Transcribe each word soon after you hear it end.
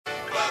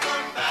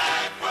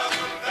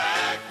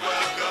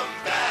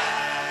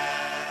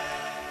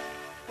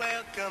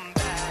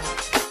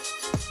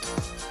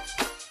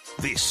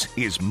This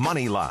is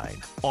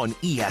Moneyline on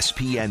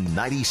ESPN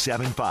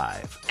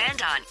 97.5.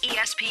 And on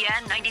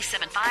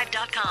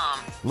ESPN975.com.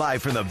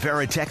 Live from the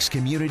Veritex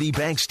Community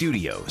Bank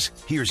Studios,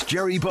 here's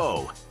Jerry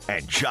Bowe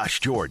and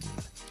Josh Jordan.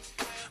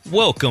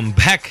 Welcome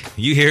back.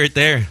 You hear it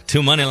there,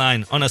 to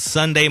Moneyline on a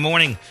Sunday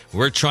morning.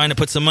 We're trying to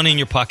put some money in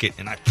your pocket,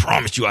 and I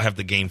promise you I have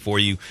the game for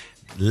you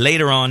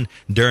later on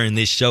during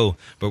this show.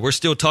 But we're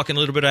still talking a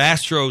little bit of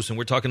Astros, and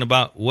we're talking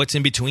about what's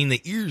in between the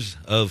ears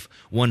of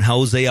one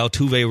Jose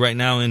Altuve right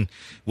now. And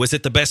was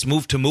it the best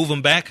move to move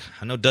him back?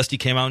 I know Dusty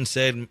came out and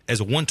said,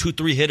 as a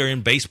 1-2-3 hitter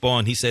in baseball,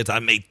 and he says, I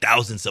made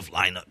thousands of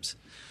lineups.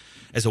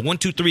 As a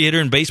 1-2-3 hitter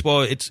in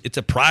baseball, it's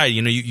a pride.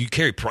 You know, you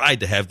carry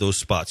pride to have those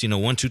spots. You know,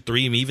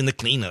 1-2-3, even the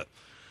cleanup.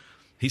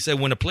 He said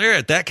when a player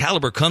at that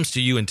caliber comes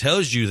to you and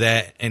tells you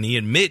that, and he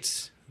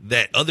admits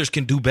that others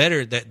can do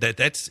better,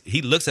 that's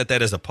he looks at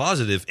that as a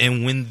positive.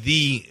 And when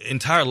the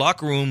entire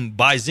locker room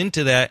buys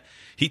into that,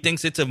 he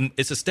thinks it's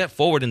a step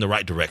forward in the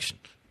right direction.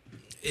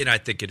 And I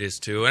think it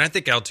is too. And I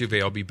think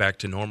Altuve will be back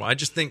to normal. I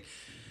just think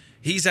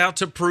he's out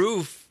to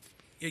prove,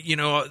 you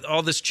know,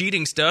 all this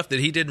cheating stuff, that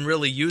he didn't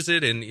really use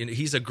it, and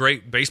he's a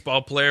great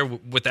baseball player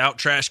without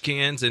trash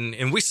cans.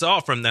 And we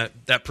saw from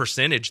that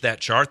percentage, that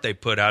chart they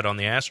put out on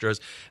the Astros,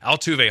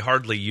 Altuve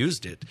hardly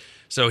used it.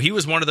 So he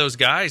was one of those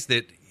guys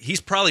that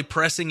he's probably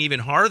pressing even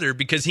harder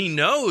because he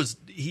knows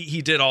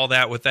he did all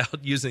that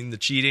without using the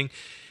cheating.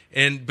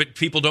 But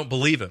people don't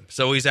believe him.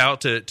 So he's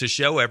out to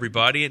show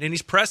everybody, and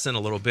he's pressing a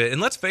little bit.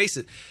 And let's face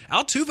it,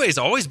 Altuve's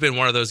always been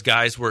one of those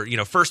guys where, you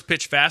know, first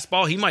pitch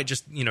fastball, he might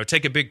just, you know,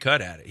 take a big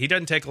cut at it. He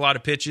doesn't take a lot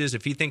of pitches.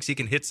 If he thinks he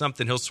can hit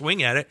something, he'll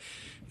swing at it.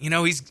 You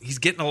know, he's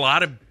getting a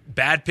lot of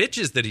bad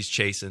pitches that he's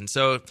chasing.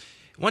 So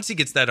once he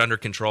gets that under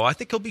control, I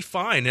think he'll be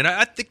fine. And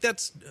I think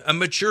that's a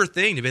mature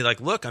thing to be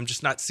like, look, I'm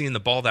just not seeing the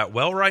ball that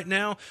well right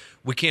now.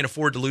 We can't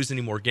afford to lose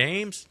any more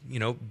games. You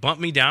know, bump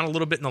me down a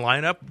little bit in the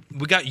lineup.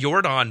 We got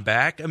Jordan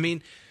back. I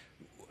mean,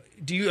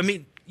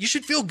 you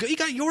should feel good. You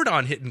got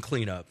Jordan hitting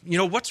cleanup. You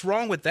know, what's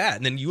wrong with that?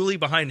 And then Yuli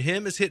behind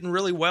him is hitting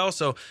really well.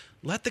 So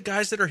let the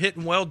guys that are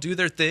hitting well do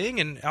their thing,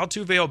 and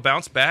Altuve will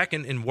bounce back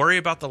and worry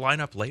about the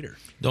lineup later.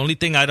 The only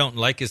thing I don't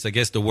like is, I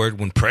guess, the word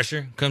when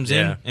pressure comes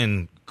in.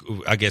 And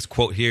I guess,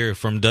 quote here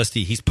from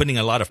Dusty, he's putting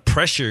a lot of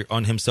pressure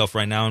on himself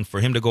right now. And for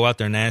him to go out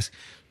there and ask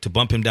to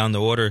bump him down the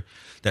order,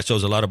 that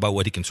shows a lot about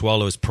what he can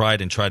swallow his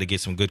pride and try to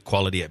get some good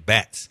quality at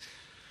bats.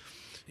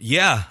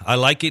 Yeah, I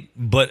like it.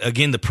 But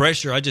again, the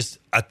pressure, I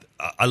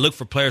look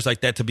for players like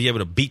that to be able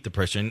to beat the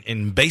pressure.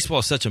 And baseball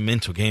is such a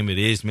mental game. It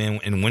is, man.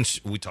 And once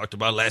we talked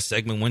about last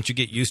segment, once you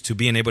get used to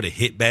being able to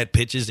hit bad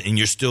pitches and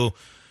you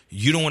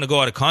don't want to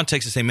go out of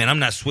context and say, man, I'm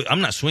not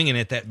swinging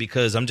at that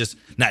because I'm just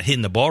not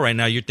hitting the ball right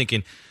now. You're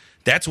thinking,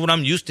 that's what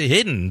I'm used to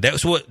hitting.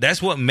 That's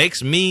what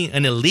makes me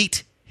an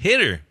elite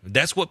hitter.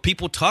 That's what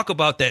people talk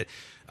about, that,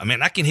 I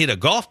mean, I can hit a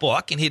golf ball.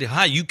 I can hit it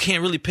high. You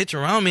can't really pitch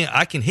around me.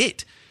 I can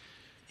hit.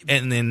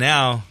 And then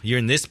now you're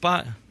in this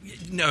spot?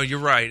 No, you're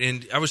right.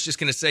 And I was just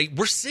going to say,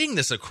 we're seeing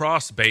this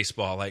across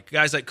baseball. Like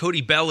guys like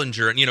Cody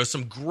Bellinger and, you know,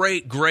 some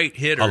great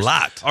hitters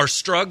are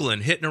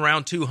struggling, hitting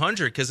around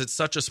 200 because it's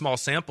such a small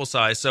sample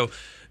size. So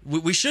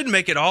we shouldn't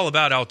make it all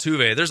about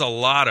Altuve. There's a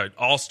lot of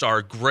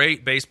all-star,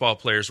 great baseball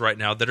players right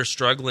now that are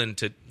struggling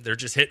they're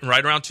just hitting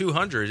right around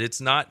 200. It's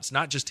not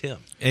just him.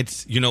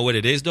 It's, you know what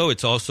it is, though?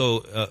 It's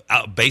also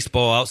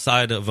baseball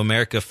outside of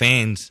America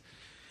fans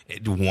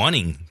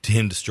wanting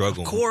him to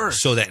struggle. Of course.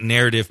 So that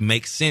narrative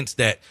makes sense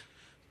that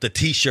the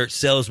T-shirt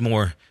sells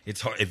more. It's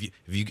hard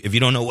if you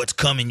don't know what's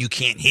coming, you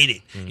can't hit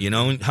it. Mm-hmm. You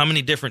know, how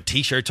many different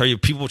T-shirts are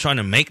people trying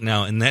to make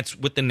now? And that's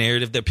with the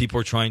narrative that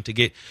people are trying to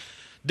get.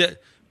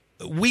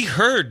 We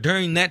heard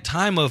during that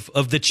time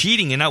of the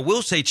cheating, and I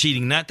will say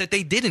cheating, not that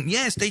they didn't.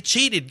 Yes, they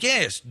cheated.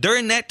 Yes.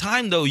 During that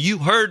time, though, you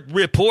heard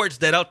reports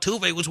that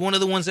Altuve was one of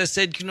the ones that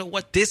said, you know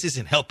what, this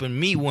isn't helping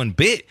me one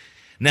bit.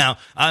 Now,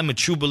 I'm a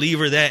true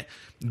believer that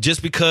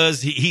just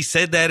because he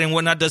said that and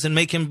whatnot doesn't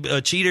make him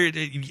a cheater.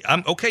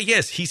 I'm okay.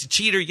 Yes, he's a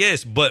cheater.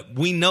 Yes, but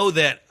we know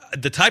that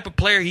the type of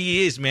player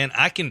he is, man.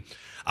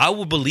 I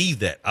will believe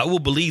that. I will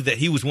believe that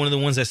he was one of the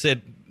ones that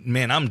said,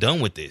 man, I'm done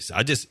with this.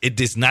 It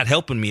is not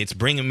helping me. It's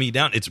bringing me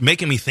down. It's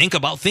making me think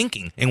about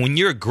thinking. And when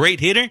you're a great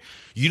hitter,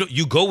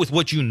 you go with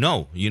what you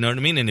know. You know what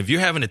I mean? And if you're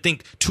having to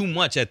think too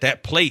much at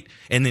that plate,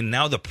 and then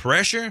now the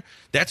pressure,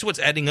 that's what's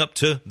adding up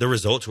to the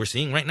results we're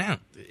seeing right now.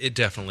 It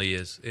definitely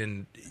is.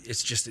 And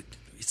it's just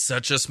it's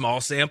such a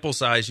small sample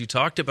size. You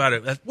talked about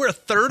it. We're a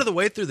third of the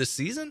way through the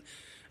season.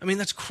 I mean,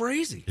 that's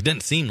crazy. It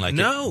doesn't seem like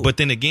it. But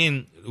then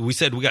again, we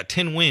said we got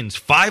 10 wins,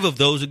 5 of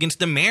those against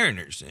the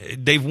Mariners.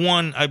 They've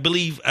won, I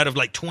believe, out of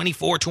like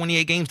 24,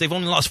 28 games. They've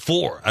only lost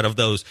 4 out of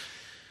those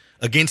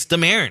against the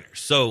Mariners.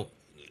 So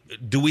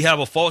do we have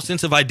a false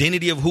sense of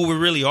identity of who we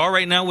really are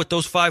right now with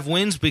those 5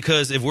 wins?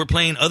 Because if we're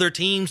playing other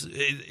teams,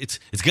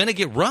 it's going to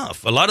get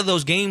rough. A lot of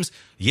those games,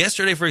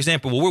 yesterday, for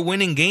example, we're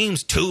winning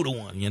games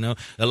 2-1, you know.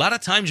 A lot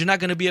of times you're not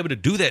going to be able to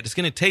do that. It's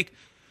going to take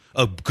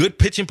a good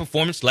pitching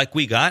performance like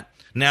we got.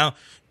 Now,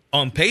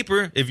 on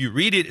paper, if you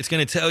read it, it's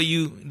going to tell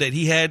you that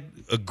he had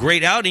a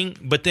great outing.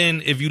 But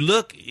then if you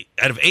look,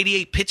 out of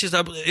 88 pitches,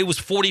 it was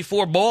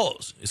 44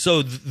 balls.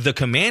 So the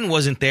command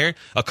wasn't there.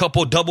 A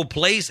couple double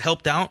plays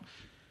helped out.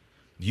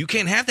 You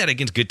can't have that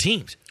against good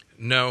teams.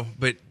 No,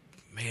 but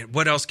man,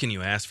 what else can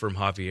you ask from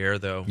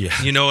Javier, though?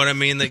 Yeah. You know what I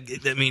mean?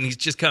 He's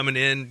just coming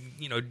in,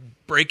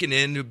 breaking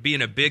in,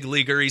 being a big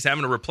leaguer. He's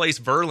having to replace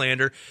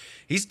Verlander.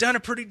 He's done a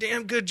pretty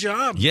damn good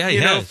job.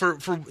 Yeah, for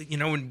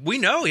when we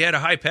know he had a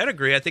high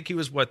pedigree. I think he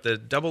was the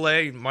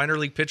Double-A minor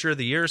league pitcher of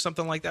the year or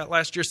something like that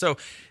last year. So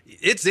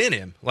it's in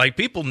him. Like,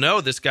 people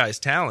know this guy's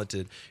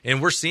talented,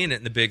 and we're seeing it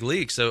in the big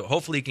league. So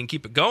hopefully he can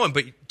keep it going.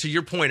 But to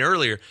your point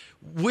earlier,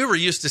 we were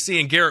used to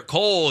seeing Garrett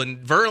Cole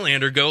and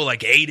Verlander go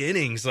like 8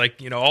 innings,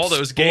 all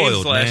those spoiled,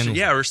 games last man.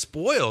 year. Yeah, we're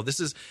spoiled. This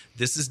is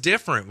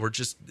different.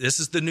 This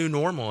is the new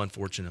normal,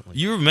 unfortunately.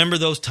 You remember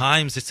those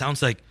times? It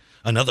sounds like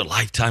another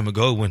lifetime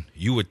ago when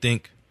you would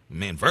think,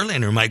 man,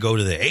 Verlander might go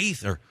to the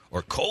 8th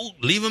or Cole,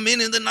 leave him in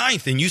the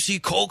 9th, and you see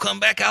Cole come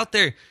back out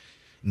there.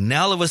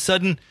 Now all of a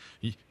sudden,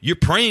 you're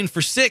praying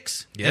for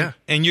 6. Yeah.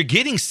 And you're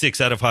getting 6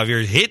 out of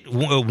Javier.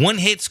 One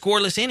hit,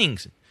 scoreless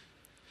innings.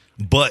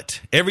 But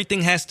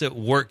everything has to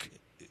work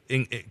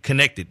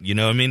connected. You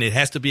know what I mean? It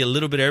has to be a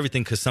little bit of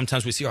everything, because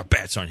sometimes we see our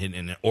bats aren't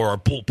hitting it or our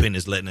bullpen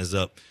is letting us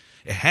up.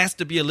 It has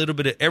to be a little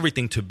bit of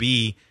everything to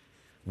be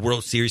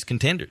World Series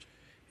contenders.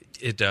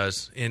 It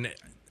does. And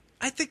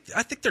I think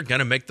they're going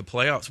to make the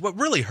playoffs. What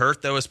really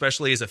hurt, though,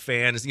 especially as a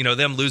fan, is,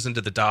 them losing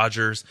to the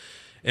Dodgers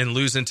and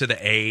losing to the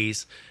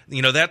A's.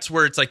 That's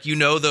where it's like,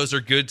 those are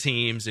good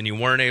teams, and you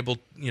weren't able,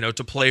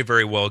 to play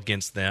very well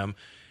against them.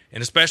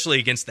 And especially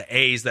against the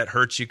A's, that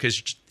hurts you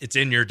because it's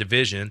in your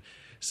division.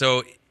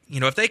 So,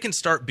 if they can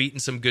start beating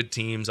some good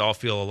teams, I'll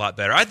feel a lot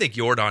better. I think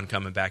Yordan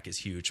coming back is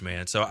huge,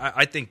 man. So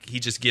I think he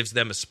just gives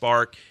them a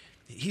spark.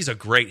 He's a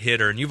great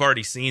hitter, and you've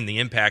already seen the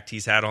impact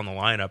he's had on the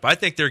lineup. I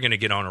think they're going to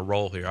get on a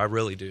roll here. I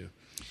really do.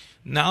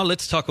 Now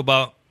let's talk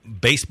about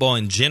baseball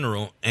in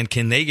general, and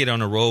can they get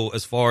on a roll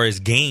as far as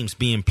games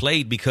being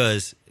played?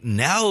 Because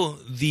now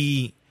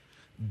the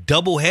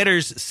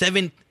doubleheaders,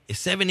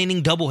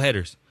 7-inning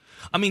doubleheaders.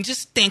 I mean,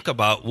 just think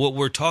about what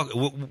we're talking,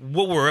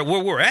 where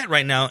we're at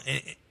right now.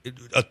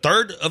 A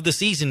third of the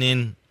season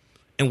in,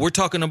 and we're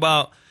talking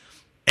about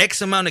X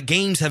amount of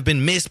games have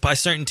been missed by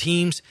certain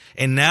teams,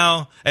 and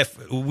now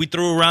if we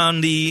threw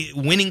around the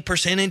winning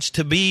percentage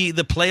to be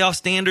the playoff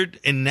standard,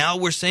 and now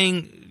we're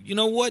saying, you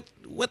know what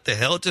the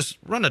hell, just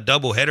run a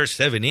doubleheader,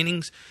 7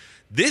 innings.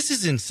 This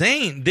is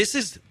insane. This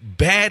is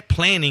bad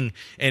planning,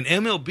 and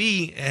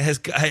MLB has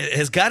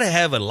got to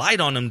have a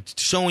light on them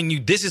showing you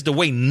this is the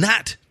way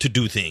not to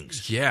do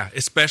things. Yeah,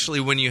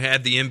 especially when you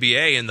had the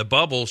NBA and the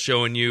bubble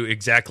showing you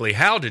exactly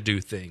how to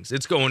do things.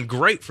 It's going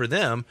great for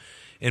them.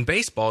 In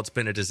baseball, it's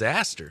been a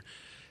disaster.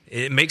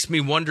 It makes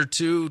me wonder,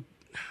 too,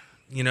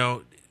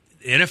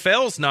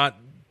 NFL's not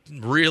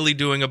really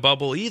doing a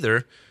bubble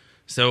either.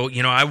 So,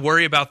 I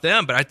worry about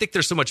them, but I think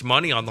there's so much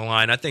money on the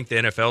line. I think the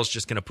NFL is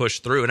just going to push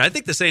through. And I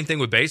think the same thing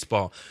with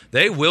baseball.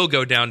 They will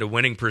go down to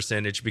winning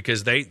percentage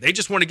because they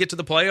just want to get to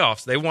the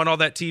playoffs. They want all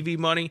that TV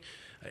money.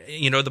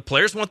 The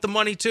players want the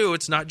money too.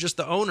 It's not just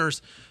the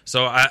owners.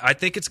 So I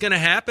think it's going to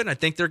happen. I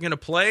think they're going to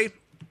play.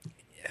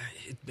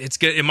 It's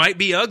good. It might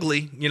be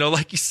ugly.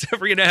 Like you said,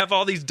 we're going to have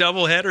all these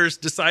double headers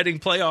deciding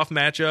playoff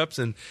matchups.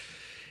 And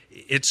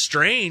it's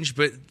strange,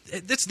 but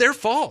it's their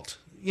fault.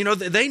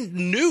 They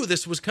knew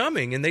this was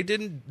coming, and they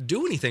didn't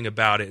do anything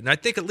about it. And I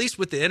think at least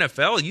with the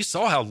NFL, you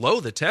saw how low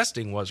the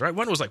testing was, right?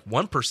 One was like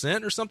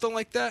 1% or something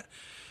like that.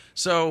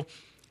 So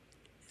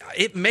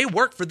it may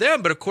work for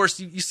them, but of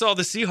course you saw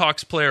the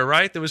Seahawks player,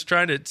 right, that was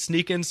trying to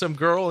sneak in some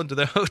girl into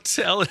the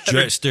hotel.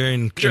 Dressed her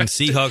in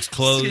Seahawks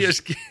clothes.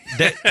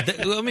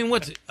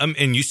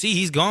 And you see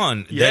he's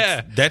gone.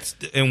 Yeah.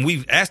 And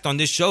we've asked on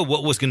this show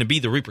what was going to be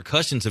the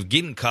repercussions of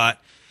getting caught.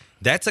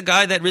 That's a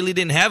guy that really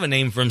didn't have a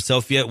name for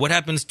himself yet. What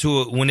happens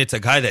to when it's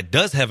a guy that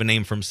does have a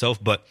name for himself?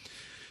 But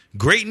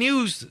great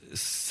news.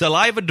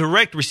 Saliva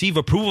Direct received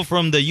approval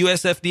from the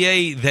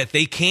USFDA that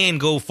they can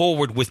go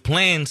forward with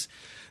plans.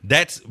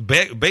 That's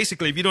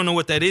basically, if you don't know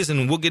what that is,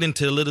 and we'll get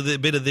into a little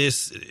bit of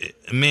this,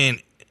 man,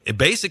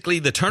 basically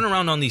the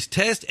turnaround on these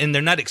tests, and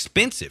they're not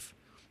expensive.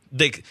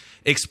 The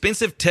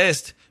expensive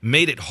tests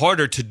made it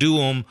harder to do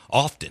them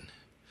often.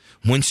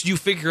 Once you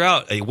figure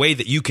out a way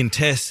that you can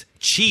test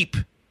cheap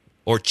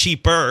or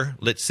cheaper,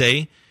 let's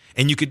say,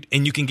 and you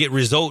can get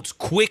results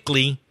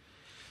quickly,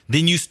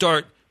 then you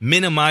start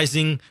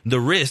minimizing the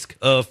risk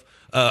of,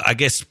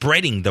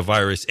 spreading the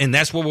virus. And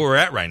that's where we're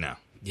at right now.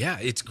 Yeah,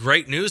 it's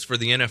great news for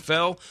the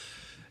NFL.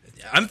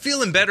 I'm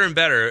feeling better and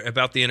better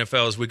about the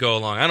NFL as we go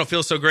along. I don't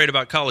feel so great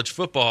about college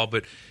football,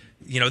 but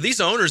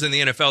these owners in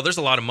the NFL, there's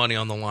a lot of money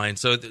on the line,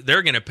 so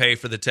they're going to pay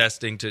for the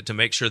testing to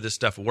make sure this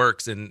stuff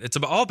works. And it's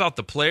all about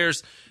the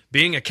players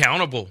being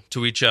accountable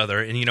to each other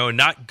and,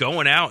 not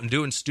going out and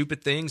doing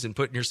stupid things and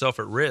putting yourself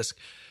at risk.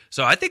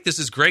 So I think this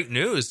is great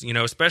news,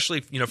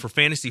 especially, for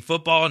fantasy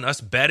football and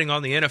us betting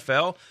on the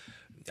NFL.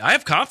 I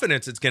have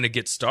confidence it's going to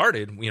get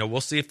started.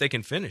 We'll see if they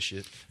can finish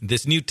it.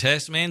 This new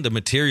test, man, the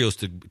materials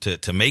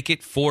to make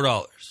it,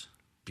 $4.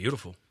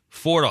 Beautiful.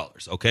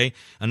 $4, okay?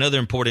 Another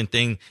important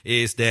thing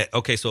is that,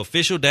 okay, so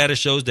official data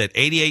shows that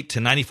 88 to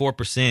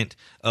 94%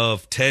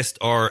 of tests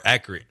are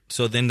accurate.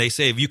 So then they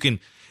say if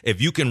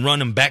you can run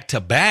them back to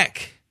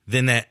back,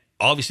 then that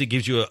obviously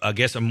gives you,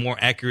 a more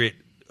accurate,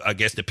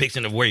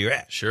 depiction of where you're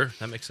at. Sure,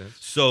 that makes sense.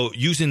 So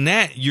using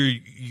that, you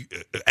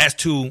as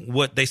to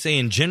what they say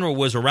in general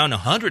was around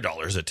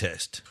 $100 a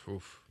test.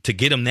 Oof. To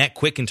get them that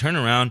quick and turn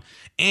around,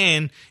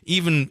 and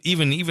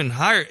even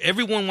higher.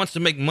 Everyone wants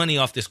to make money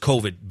off this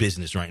COVID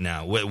business right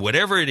now,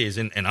 whatever it is.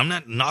 And I'm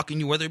not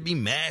knocking you, whether it be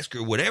mask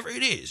or whatever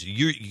it is.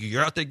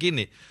 You're out there getting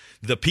it.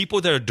 The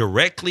people that are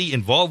directly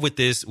involved with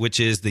this,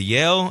 which is the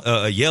Yale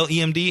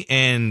EMD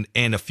and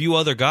a few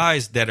other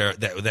guys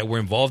that were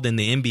involved in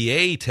the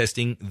NBA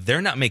testing,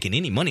 they're not making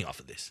any money off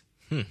of this.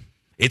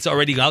 It's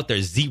already out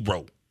there,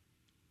 zero.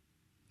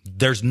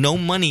 There's no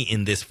money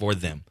in this for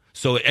them.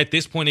 So at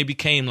this point, it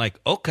became like,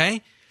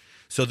 okay,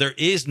 so there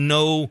is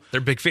no.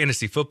 They're big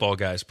fantasy football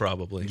guys,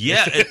 probably.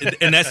 Yeah,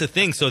 and that's the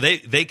thing. So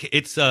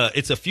it's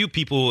a few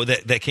people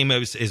that came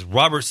up is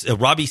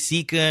Robbie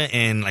Sika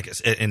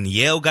and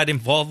Yale got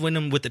involved with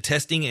them with the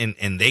testing,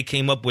 and they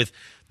came up with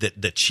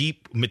the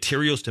cheap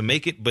materials to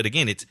make it. But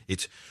again,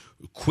 it's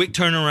quick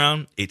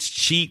turnaround, it's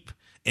cheap,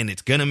 and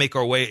it's gonna make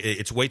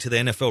its way to the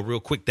NFL real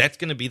quick. That's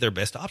gonna be their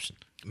best option.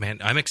 Man,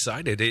 I'm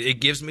excited. It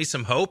gives me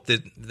some hope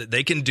that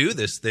they can do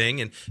this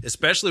thing, and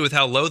especially with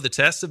how low the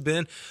tests have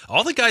been.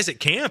 All the guys at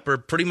camp are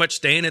pretty much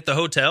staying at the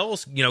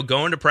hotels,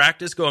 going to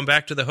practice, going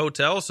back to the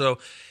hotel. So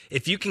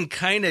if you can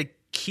kind of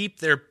keep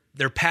their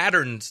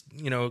patterns,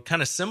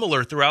 kind of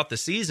similar throughout the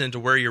season to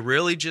where you're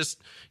really just,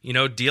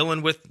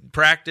 dealing with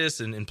practice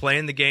and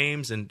playing the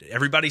games and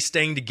everybody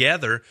staying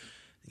together,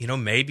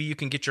 maybe you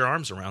can get your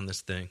arms around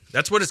this thing.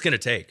 That's what it's going to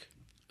take.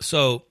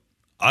 So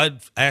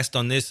I've asked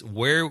on this,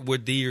 where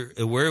would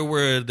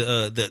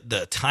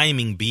the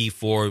timing be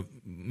for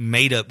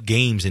made up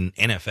games in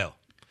NFL?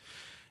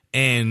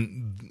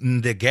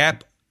 And the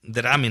gap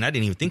that I didn't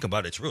even think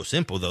about it. It's real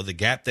simple though. The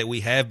gap that we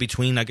have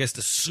between, I guess,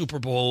 the Super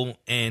Bowl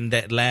and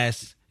that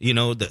last,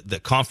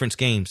 the conference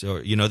games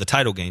or the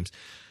title games.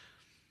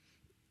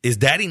 Is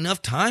that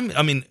enough time?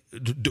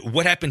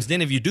 What happens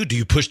then if you do? Do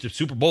you push the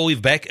Super Bowl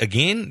Eve back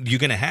again? You're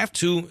going to have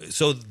to.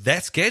 So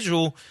that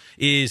schedule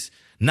is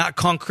not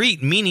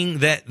concrete, meaning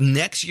that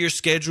next year's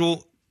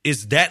schedule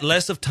is that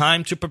less of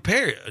time to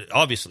prepare,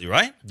 obviously,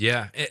 right?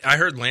 Yeah. I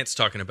heard Lance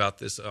talking about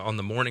this on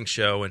the morning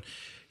show, and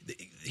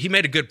he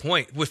made a good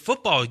point. With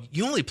football,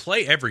 you only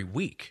play every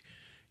week.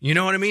 You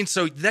know what I mean?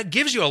 So that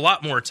gives you a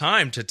lot more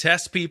time to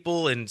test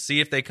people and see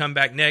if they come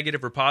back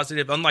negative or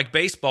positive, unlike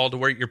baseball to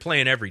where you're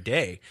playing every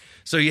day.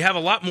 So you have a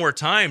lot more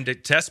time to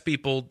test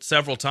people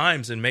several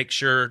times and make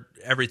sure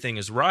everything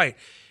is right.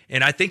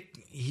 And I think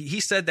he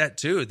said that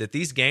too, that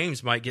these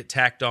games might get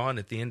tacked on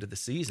at the end of the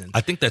season.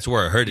 I think that's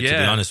where I heard it, to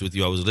be honest with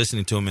you. I was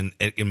listening to him, and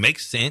it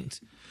makes sense.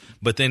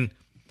 But then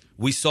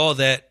we saw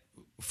that,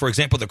 for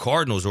example, the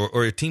Cardinals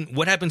or a team,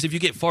 what happens if you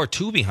get far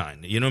too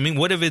behind? You know what I mean?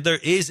 What if there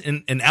is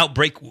an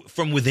outbreak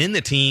from within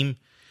the team?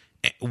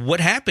 What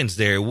happens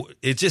there?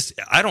 It's just,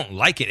 I don't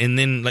like it. And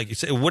then, like you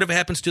said, what if it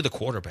happens to the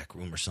quarterback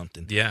room or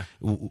something? Yeah.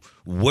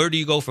 Where do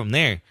you go from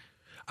there?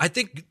 I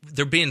think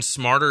they're being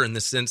smarter in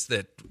the sense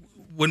that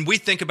when we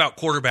think about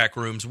quarterback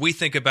rooms, we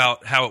think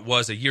about how it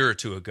was a year or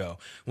two ago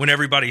when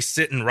everybody's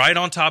sitting right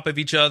on top of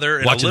each other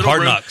in watching a little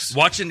Hard room, Knocks.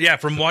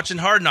 watching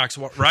Hard Knocks,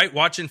 right?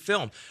 Watching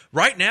film.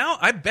 Right now,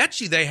 I bet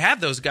you they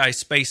have those guys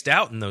spaced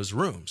out in those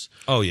rooms.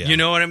 Oh yeah, you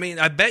know what I mean?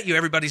 I bet you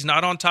everybody's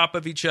not on top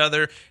of each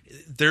other.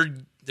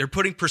 They're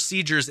putting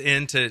procedures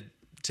in to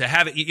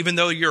have it, even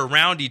though you're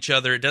around each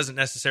other, it doesn't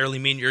necessarily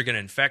mean you're going to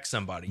infect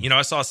somebody.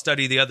 I saw a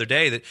study the other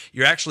day that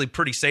you're actually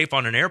pretty safe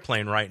on an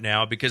airplane right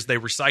now because they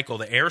recycle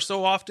the air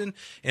so often,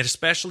 and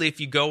especially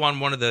if you go on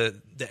one of the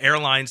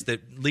airlines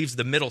that leaves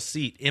the middle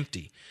seat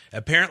empty.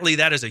 Apparently,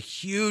 that is a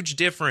huge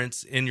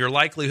difference in your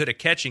likelihood of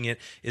catching it,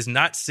 is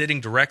not sitting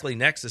directly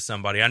next to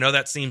somebody. I know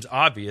that seems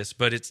obvious,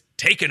 but it's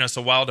taken us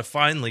a while to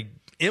finally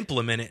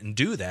implement it and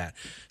do that.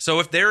 So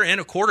if they're in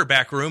a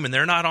quarterback room and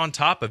they're not on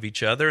top of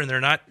each other and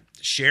they're not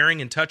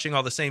sharing and touching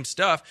all the same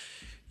stuff,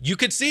 you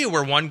could see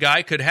where one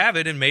guy could have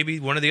it and maybe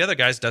one of the other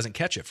guys doesn't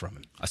catch it from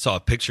him. I saw a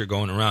picture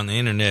going around the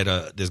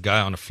internet. This guy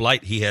on a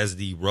flight, he has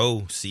the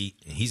row seat.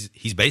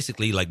 He's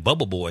basically like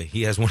Bubble Boy.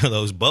 He has one of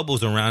those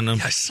bubbles around him.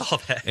 Yeah, I saw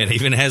that. And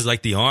even has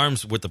like the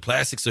arms with the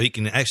plastic so he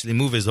can actually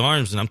move his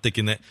arms. And I'm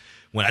thinking that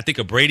when I think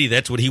of Brady,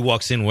 that's what he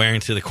walks in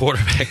wearing to the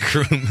quarterback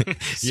room.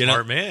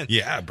 Smart man.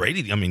 Yeah,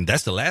 Brady.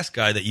 That's the last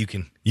guy that you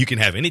can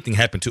have anything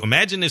happen to.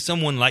 Imagine if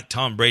someone like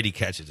Tom Brady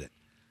catches it.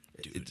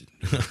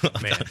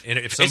 Man, and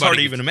if it's hard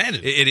to even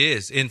imagine. It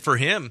is. And for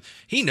him,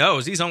 he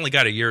knows he's only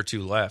got a year or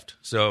two left.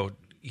 So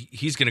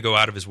he's going to go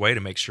out of his way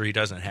to make sure he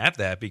doesn't have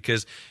that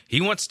because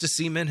he wants to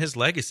cement his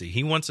legacy.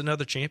 He wants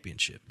another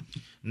championship.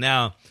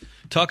 Now,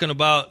 talking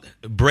about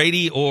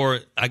Brady, or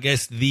I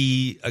guess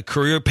the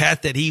career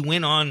path that he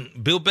went on,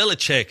 Bill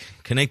Belichick,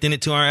 connecting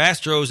it to our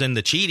Astros and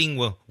the cheating.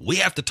 Well, we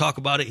have to talk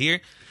about it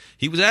here.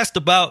 He was asked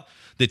about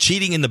the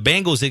cheating in the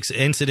Bengals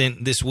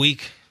incident this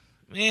week.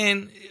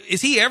 man,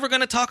 is he ever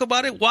going to talk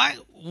about it? Why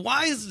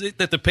is it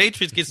that the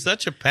Patriots get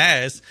such a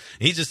pass?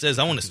 He just says,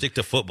 I want to stick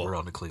to football. We're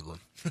on to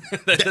Cleveland.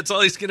 That's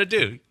all he's going to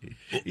do.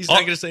 He's not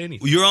going to say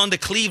anything. You're on to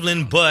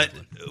Cleveland, but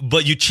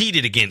you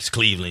cheated against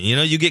Cleveland. You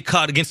know, you get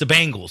caught against the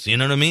Bengals. You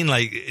know what I mean?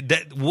 Like,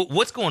 that.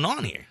 What's going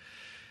on here?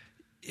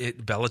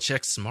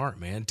 Belichick's smart,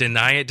 man.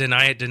 Deny it.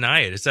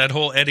 It's that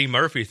whole Eddie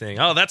Murphy thing.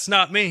 Oh, that's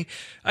not me.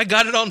 I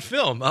got it on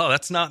film. Oh,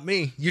 that's not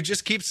me. You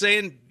just keep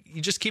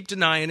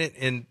denying it,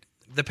 and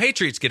the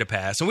Patriots get a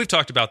pass. And we've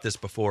talked about this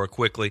before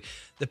quickly.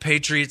 The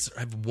Patriots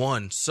have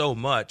won so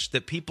much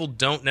that people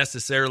don't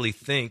necessarily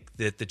think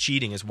that the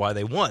cheating is why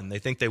they won. They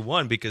think they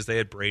won because they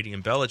had Brady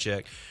and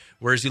Belichick.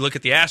 Whereas you look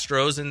at the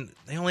Astros, and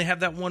they only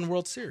have that one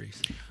World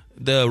Series.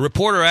 The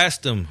reporter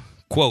asked him,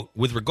 quote,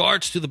 with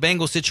regards to the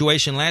Bengals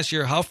situation last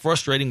year, how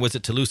frustrating was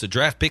it to lose a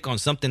draft pick on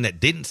something that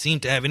didn't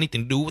seem to have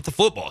anything to do with the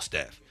football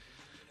staff?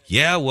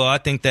 Yeah, well, I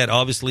think that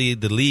obviously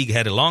the league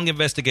had a long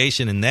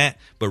investigation in that,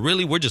 but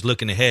really we're just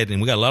looking ahead,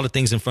 and we got a lot of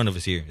things in front of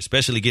us here,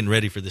 especially getting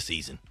ready for the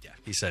season. Yeah,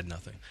 he said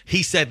nothing.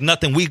 He said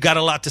nothing. We've got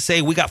a lot to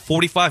say. We got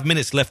 45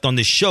 minutes left on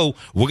this show.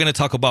 We're going to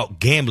talk about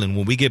gambling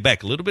when we get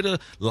back. A little bit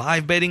of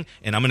live betting,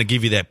 and I'm going to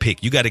give you that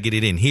pick. You got to get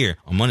it in here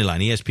on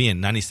Moneyline, ESPN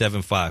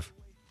 97.5.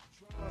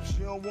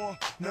 She don't want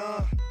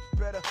none,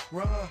 better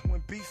run.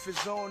 When beef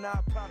is on, I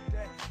pop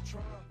that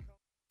trunk.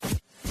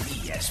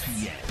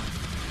 ESPN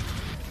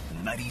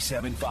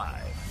 97.5.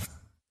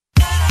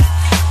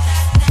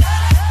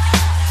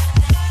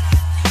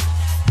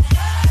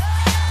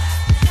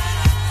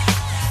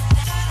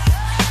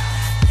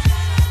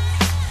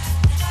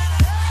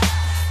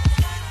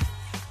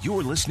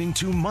 You're listening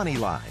to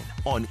Moneyline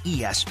on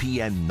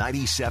ESPN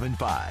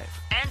 97.5.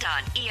 And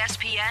on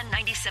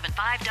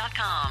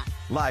ESPN975.com.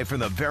 Live from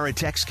the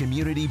Veritex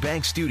Community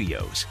Bank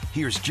Studios,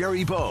 here's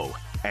Jerry Bow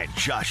and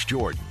Josh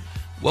Jordan.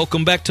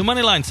 Welcome back to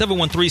Moneyline,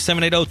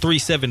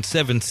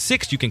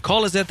 713-780-3776. You can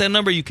call us at that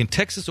number, you can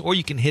text us, or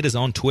you can hit us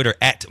on Twitter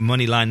at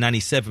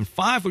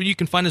Moneyline975, or you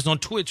can find us on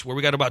Twitch, where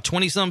we got about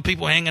 20-some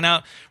people hanging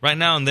out right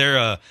now, and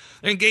they're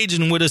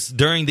engaging with us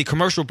during the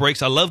commercial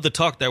breaks. I love the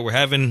talk that we're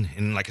having,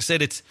 and like I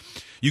said,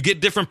 you get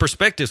different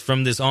perspectives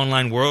from this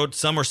online world.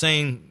 Some are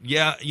saying,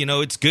 yeah, you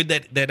know, it's good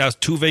that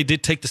Altuve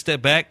did take the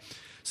step back.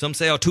 Some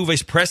say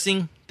Altuve's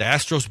pressing. The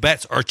Astros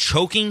bats are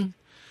choking.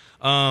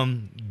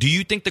 Do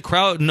you think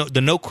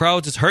the no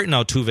crowds is hurting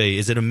Altuve?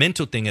 Is it a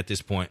mental thing at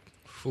this point?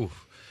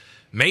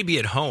 Maybe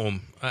at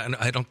home.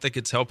 I don't think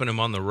it's helping him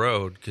on the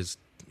road because,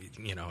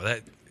 you know,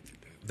 that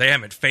they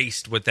haven't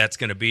faced what that's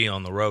going to be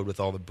on the road with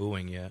all the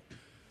booing yet.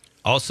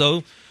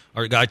 Also,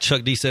 our guy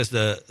Chuck D says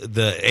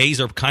the A's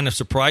are kind of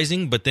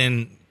surprising, but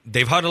then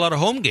they've had a lot of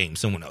home games,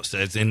 someone else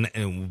says,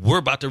 and we're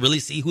about to really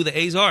see who the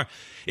A's are.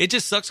 It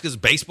just sucks because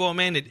baseball,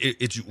 man,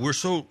 we're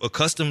so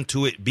accustomed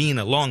to it being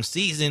a long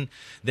season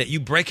that you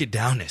break it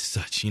down as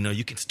such. You know,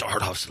 you can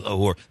start off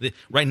slow,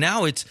 right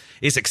now it's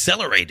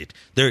accelerated.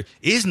 There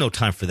is no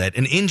time for that.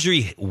 An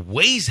injury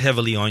weighs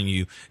heavily on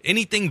you.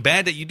 Anything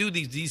bad that you do,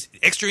 these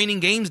extra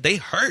inning games, they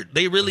hurt.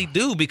 They really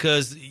do,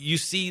 because you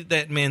see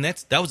that, man,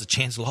 that was a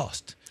chance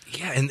lost.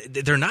 Yeah, and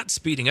they're not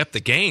speeding up the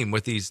game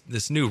with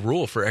this new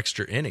rule for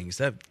extra innings.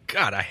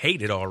 God, I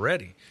hate it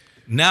already.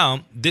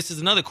 Now, this is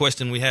another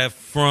question we have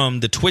from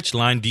the Twitch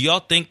line. Do y'all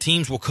think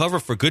teams will cover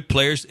for good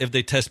players if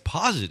they test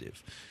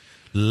positive?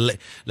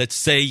 Let's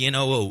say, you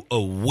know, a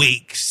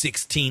week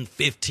 16,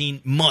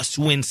 15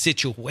 must-win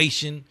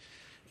situation.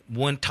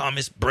 When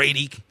Thomas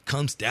Brady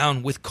comes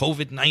down with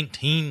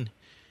COVID-19,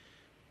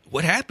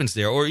 what happens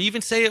there? Or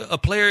even say a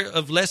player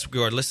of less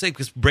regard. Let's say,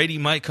 because Brady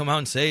might come out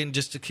and say, and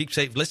just to keep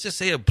safe, let's just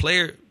say a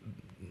player,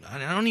 I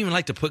don't even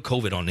like to put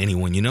COVID on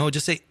anyone, you know,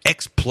 just say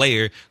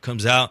X-player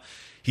comes out.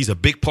 He's a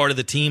big part of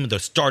the team, the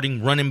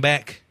starting running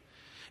back.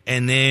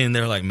 And then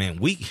they're like,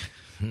 man, I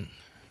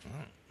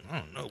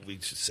don't know if we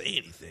should say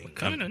anything. We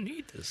kind of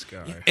need this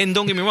guy. And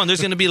don't get me wrong, there's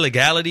going to be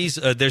legalities.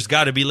 There's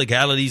got to be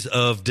legalities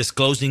of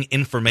disclosing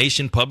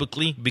information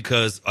publicly,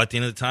 because at the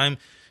end of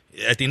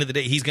the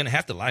day, he's going to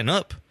have to line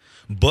up.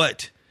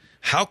 But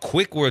how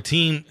quick will a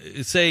team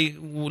say,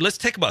 well, let's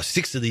take about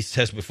 6 of these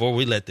tests before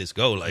we let this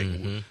go? Like,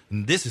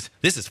 this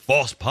is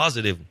false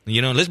positive.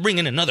 You know, let's bring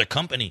in another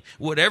company.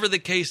 Whatever the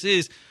case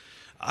is,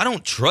 I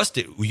don't trust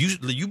it.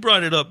 You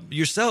brought it up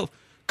yourself.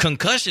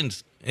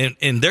 Concussions,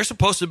 and they're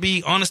supposed to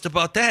be honest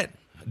about that.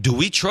 Do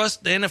we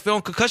trust the NFL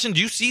in concussion?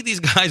 Do you see these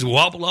guys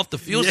wobble off the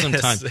field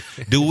sometimes?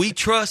 Do we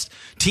trust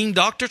team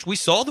doctors? We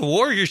saw the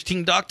Warriors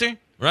team doctor,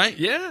 right?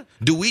 Yeah.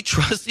 Do we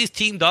trust these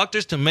team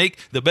doctors to make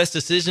the best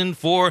decision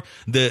for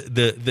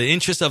the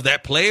interest of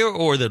that player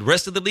or the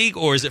rest of the league,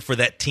 or is it for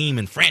that team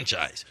and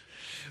franchise?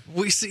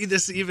 We see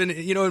this even,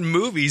 you know, in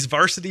movies,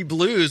 Varsity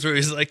Blues, where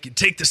he's like,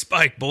 take the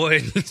spike, boy.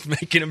 And he's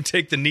making him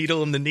take the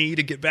needle in the knee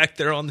to get back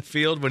there on the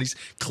field when he's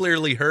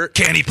clearly hurt.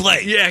 Can he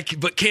play? Yeah,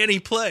 but can he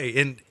play?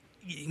 And,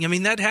 I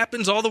mean, that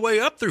happens all the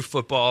way up through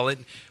football.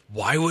 And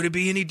why would it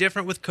be any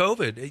different with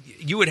COVID?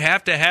 You would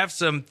have to have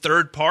some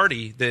third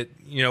party that,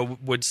 you know,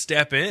 would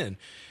step in.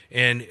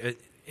 And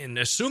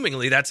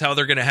assumingly that's how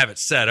they're going to have it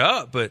set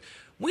up. But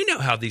We know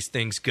how these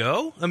things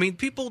go. I mean,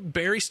 people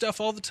bury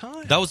stuff all the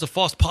time. That was a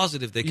false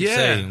positive they could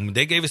say.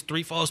 They gave us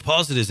 3 false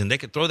positives, and they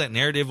could throw that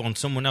narrative on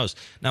someone else.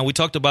 Now, we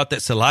talked about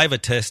that saliva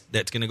test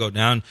that's going to go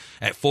down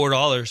at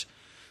 $4.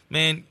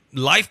 Man,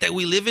 life that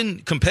we live in,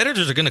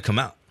 competitors are going to come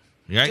out,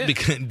 right? Yeah.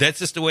 Because that's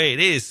just the way it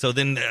is. So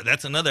then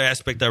that's another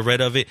aspect I read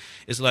of it.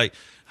 It's like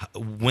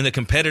when the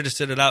competitors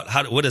set it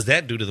out, what does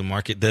that do to the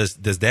market? Does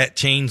that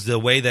change the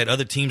way that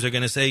other teams are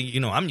going to say,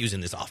 you know, I'm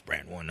using this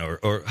off-brand one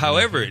or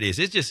however it is?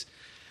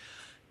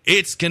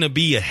 It's going to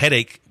be a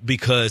headache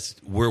because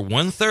we're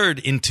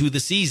 1/3 into the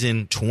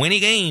season, 20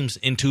 games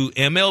into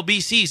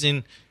MLB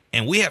season,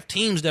 and we have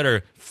teams that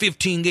are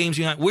 15 games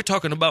behind. We're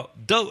talking about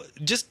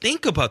just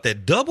think about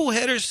that.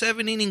 Doubleheader,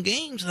 7-inning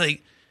games.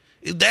 Like,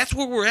 that's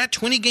where we're at,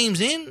 20 games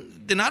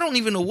in. Then I don't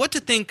even know what to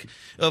think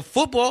of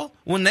football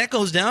when that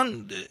goes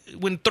down,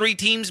 when 3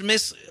 teams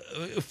miss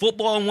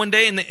football in one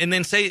day and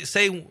then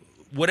say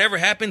whatever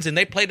happens and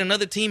they played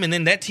another team and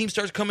then that team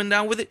starts coming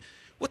down with it.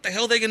 What the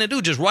hell are they going to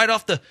do? Just write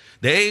off the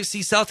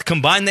AFC South,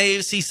 combine the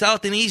AFC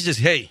South and East?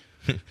 Just, hey,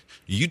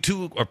 you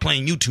two are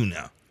playing you two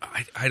now.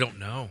 I don't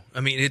know.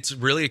 I mean, it's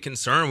really a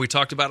concern. We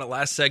talked about it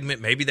last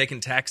segment. Maybe they can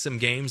tack some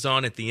games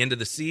on at the end of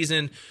the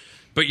season.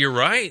 But you're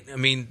right. I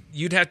mean,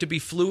 you'd have to be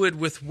fluid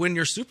with when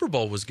your Super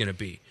Bowl was going to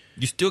be.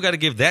 You still got to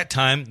give that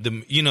time.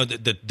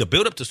 The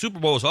build up to Super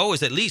Bowl is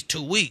always at least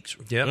 2 weeks.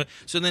 Yeah. Right?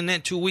 So then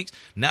that 2 weeks,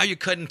 now you're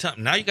cutting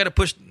time. Now you got to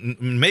push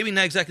maybe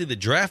not exactly the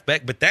draft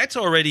back, but that's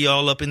already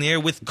all up in the air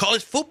with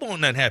college football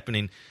not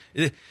happening.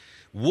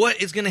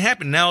 What is going to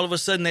happen? Now all of a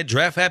sudden that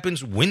draft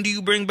happens. When do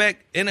you bring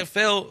back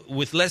NFL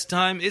with less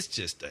time? It's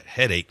just a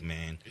headache,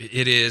 man.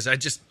 It is.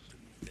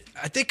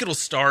 I think it'll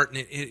start,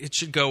 and it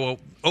should go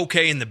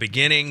okay in the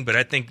beginning, but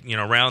I think, you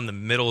know, around the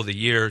middle of the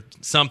year,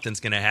 something's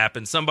going to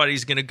happen.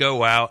 Somebody's going to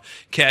go out,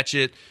 catch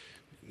it,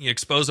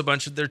 expose a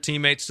bunch of their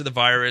teammates to the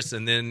virus,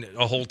 and then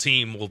a whole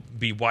team will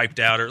be wiped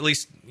out, or at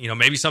least, you know,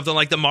 maybe something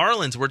like the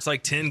Marlins where it's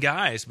like 10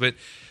 guys. But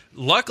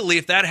luckily,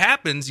 if that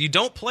happens, you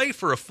don't play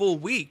for a full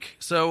week.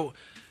 So,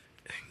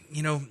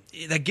 you know,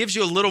 that gives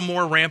you a little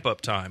more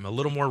ramp-up time, a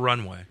little more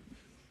runway.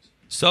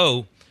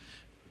 So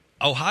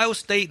Ohio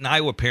State and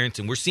Iowa parents,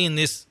 and we're seeing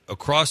this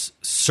across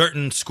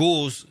certain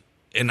schools,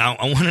 and I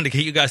wanted to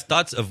get you guys'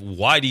 thoughts of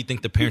why do you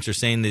think the parents are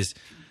saying this?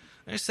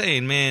 They're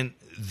saying, man,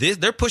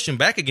 they're pushing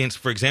back against,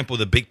 for example,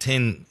 the Big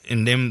Ten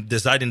and them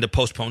deciding to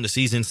postpone the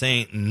season,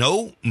 saying,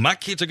 no, my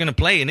kids are going to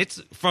play. And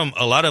it's from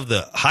a lot of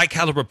the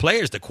high-caliber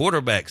players, the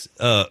quarterbacks.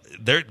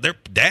 The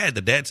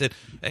dad said,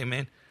 hey,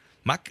 man,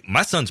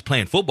 my son's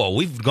playing football.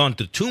 We've gone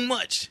through too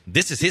much.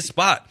 This is his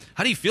spot.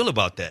 How do you feel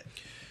about that?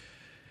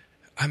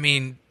 I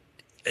mean,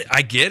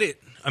 I get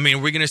it. I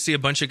mean, we're going to see a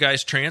bunch of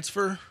guys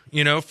transfer,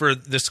 you know, for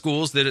the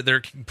schools that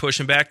they're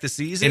pushing back the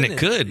season. And it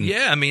could.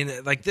 Yeah, I mean,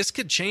 like, this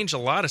could change a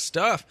lot of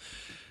stuff.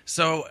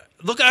 So,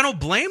 look, I don't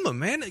blame them,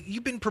 man.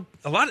 You've been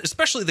a lot,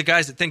 especially the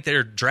guys that think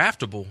they're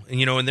draftable, and,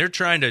 you know, and they're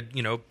trying to,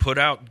 you know, put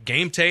out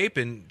game tape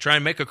and try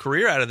and make a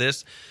career out of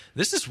this.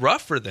 This is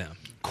rough for them.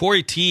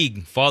 Corey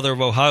Teague, father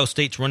of Ohio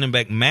State's running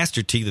back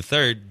Master Teague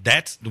III,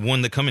 that's the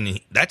one that coming in.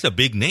 That's a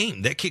big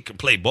name. That kid can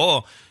play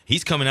ball.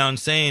 He's coming out and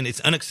saying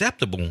it's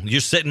unacceptable. You're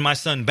setting my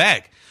son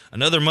back.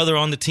 Another mother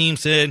on the team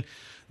said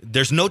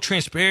there's no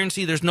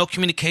transparency. There's no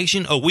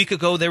communication. A week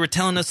ago, they were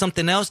telling us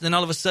something else. Then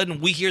all of a sudden,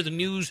 we hear the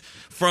news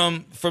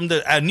from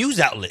the news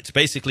outlets,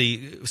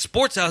 basically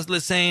sports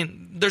outlets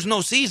saying there's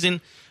no season.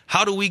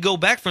 How do we go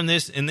back from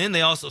this? And then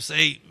they also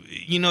say,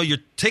 you know, you're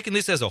taking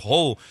this as a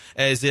whole,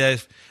 as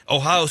if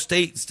Ohio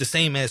State's the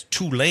same as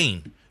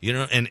Tulane, you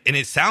know, and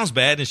it sounds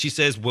bad. And she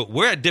says, well,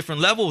 we're at different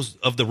levels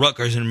of the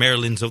Rutgers and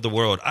Marylands of the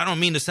world. I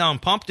don't mean to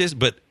sound pompous,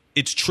 but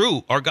it's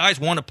true. Our guys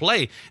want to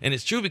play. And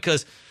it's true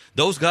because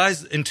those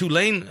guys in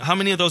Tulane, how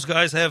many of those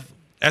guys have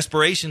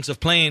aspirations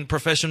of playing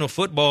professional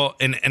football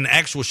and an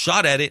actual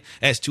shot at it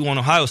as to on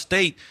Ohio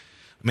State?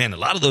 Man, a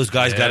lot of those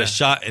guys got a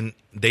shot, and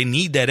they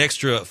need that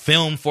extra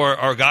film for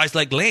our guys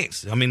like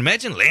Lance. I mean,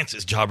 imagine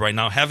Lance's job right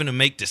now, having to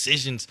make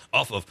decisions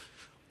off of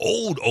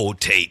old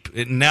tape.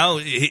 And now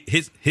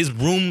his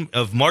room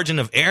of margin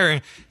of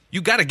error,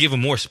 you got to give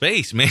him more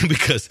space, man,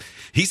 because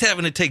he's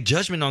having to take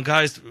judgment on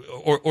guys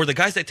or the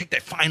guys that take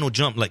that final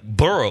jump, like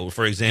Burrow,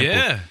 for example.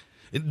 Yeah.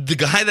 The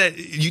guy that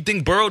you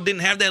think Burrow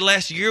didn't have that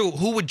last year,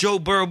 who would Joe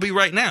Burrow be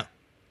right now?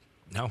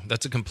 No,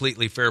 that's a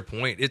completely fair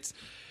point.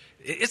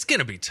 It's going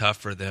to be tough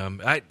for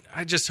them.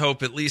 I just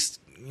hope at least,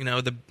 you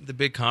know, the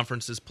big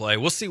conferences play.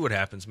 We'll see what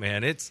happens,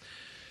 man.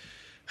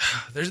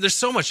 There's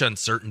so much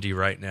uncertainty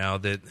right now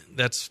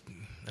that's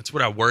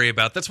what I worry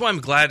about. That's why I'm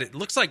glad it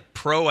looks like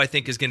pro, I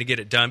think, is going to get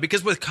it done.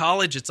 Because with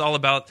college, it's all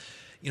about,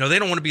 you know, they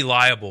don't want to be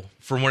liable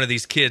for one of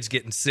these kids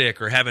getting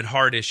sick or having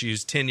heart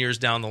issues 10 years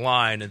down the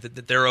line, and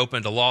that they're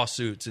open to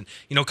lawsuits. And,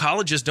 you know,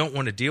 colleges don't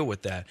want to deal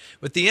with that.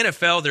 With the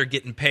NFL, they're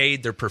getting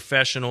paid. They're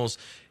professionals.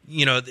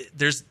 You know,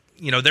 they're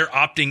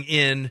opting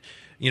in.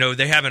 You know,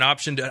 they have an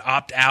option to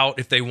opt out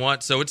if they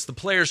want. So it's the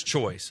player's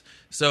choice.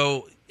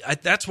 So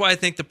that's why I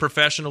think the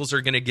professionals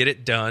are going to get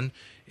it done.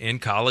 and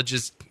college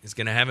is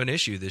going to have an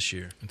issue this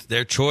year. It's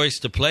their choice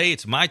to play.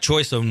 It's my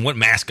choice on what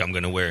mask I'm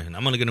going to wear. And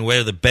I'm going to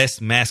wear the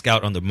best mask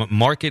out on the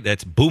market.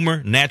 That's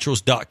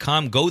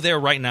boomernaturals.com. Go there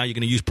right now. You're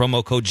going to use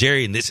promo code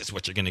Jerry, and this is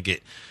what you're going to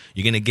get.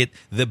 You're going to get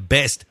the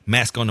best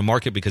mask on the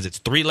market because it's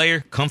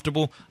 3-layer,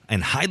 comfortable,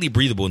 and highly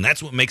breathable. And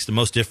that's what makes the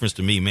most difference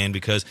to me, man,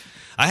 because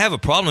I have a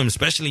problem,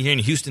 especially here in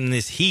Houston in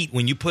this heat.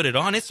 When you put it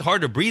on, it's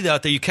hard to breathe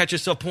out there. You catch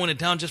yourself pulling it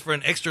down just for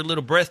an extra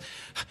little breath.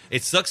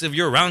 It sucks if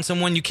you're around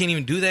someone. You can't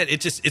even do that.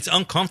 It's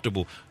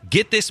uncomfortable.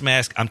 Get this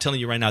mask. I'm telling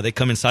you right now, they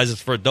come in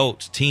sizes for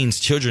adults, teens,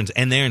 children's,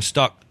 and they're in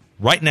stock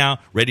right now,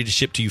 ready to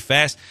ship to you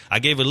fast. I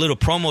gave a little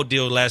promo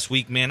deal last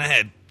week, man. I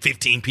had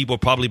 15 people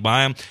probably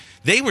buy them.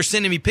 They were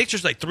sending me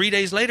pictures like 3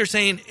 days later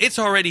saying, it's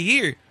already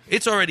here.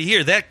 It's already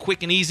here. That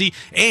quick and easy.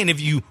 And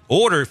if you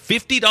order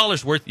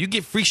 $50 worth, you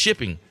get free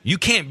shipping. You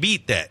can't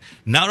beat that.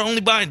 Not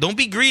only don't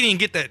be greedy and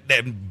get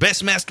that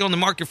best mask on the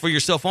market for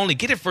yourself only.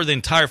 Get it for the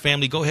entire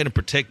family. Go ahead and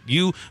protect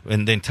you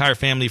and the entire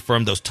family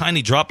from those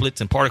tiny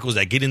droplets and particles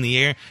that get in the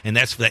air. And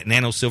that's what that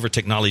nano silver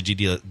technology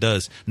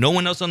does. No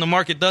one else on the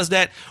market does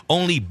that.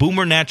 Only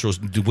Boomer Naturals.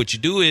 What you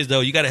do is,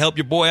 though, you got to help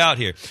your boy out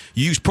here.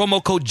 You use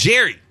promo code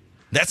Jerry.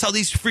 That's how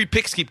these free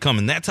picks keep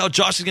coming. That's how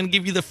Josh is going to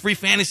give you the free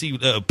fantasy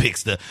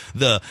picks, the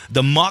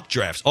mock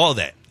drafts, all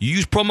that. You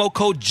use promo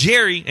code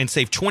Jerry and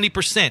save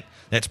 20%.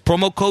 That's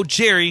promo code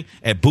Jerry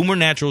at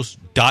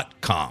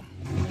boomernaturals.com.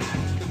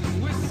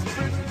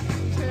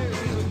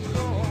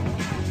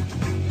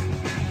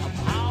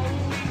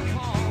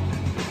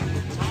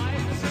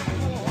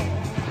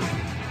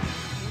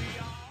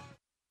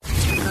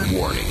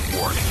 Warning.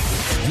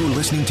 You're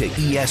listening to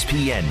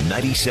ESPN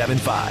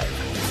 97.5.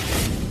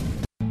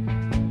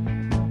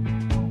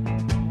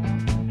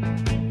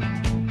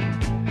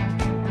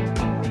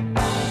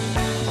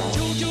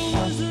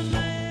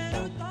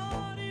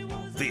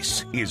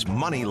 This is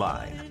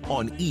Moneyline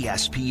on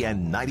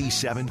ESPN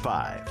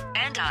 97.5.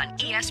 And on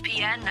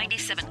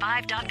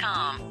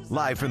ESPN975.com.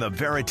 Live from the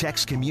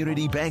Veritex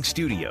Community Bank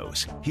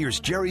Studios, here's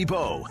Jerry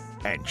Bow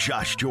and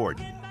Josh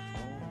Jordan.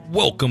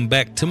 Welcome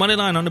back to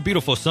Moneyline on a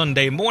beautiful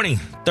Sunday morning.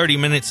 30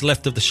 minutes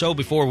left of the show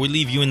before we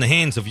leave you in the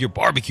hands of your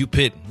barbecue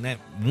pit. And that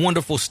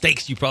wonderful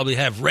steaks you probably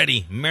have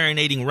ready,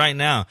 marinating right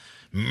now.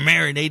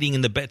 Marinating in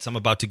the bets I'm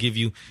about to give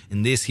you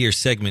in this here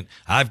segment.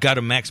 I've got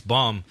a max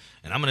bomb,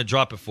 and I'm going to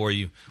drop it for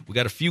you. We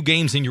got a few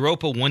games in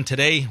Europa, one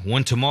today,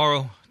 one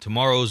tomorrow.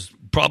 Tomorrow's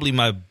probably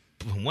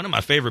one of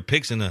my favorite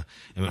picks in a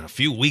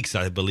few weeks,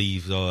 I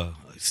believe.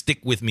 Stick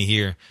with me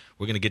here.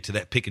 We're going to get to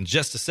that pick in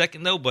just a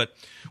second, though. But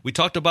we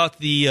talked about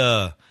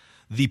the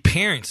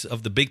parents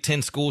of the Big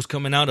Ten schools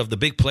coming out, of the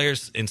big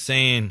players, and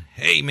saying,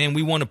 hey, man,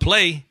 we want to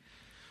play.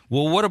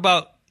 Well, what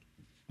about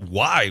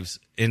wives?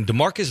 And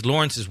DeMarcus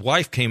Lawrence's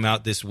wife came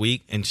out this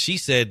week, and she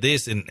said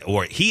this,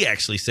 or he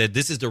actually said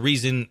this is the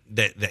reason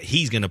that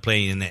he's going to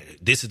play, and that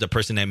this is the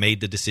person that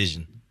made the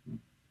decision.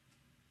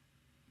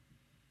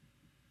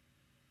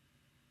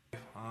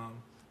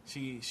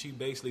 She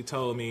basically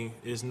told me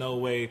there's no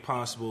way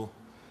possible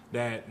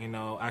that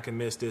I can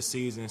miss this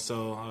season.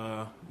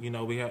 So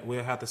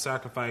we'll have to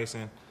sacrifice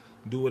and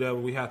do whatever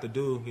we have to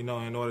do in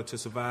order to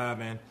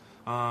survive and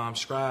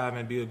strive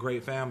and be a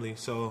great family.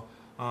 So.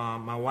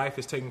 My wife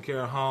is taking care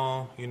of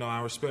home.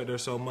 I respect her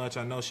so much.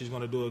 I know she's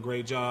going to do a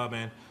great job,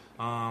 and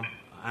I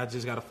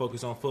just got to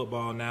focus on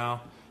football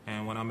now.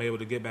 And when I'm able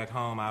to get back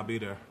home, I'll be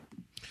there.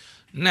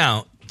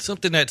 Now,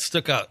 something that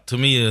stuck out to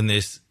me in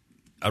this,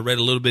 I read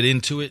a little bit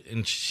into it,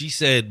 and she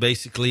said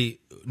basically,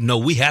 no,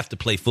 we have to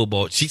play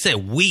football. She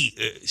said we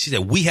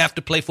have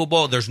to play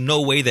football. There's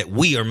no way that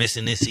we are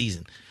missing this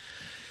season.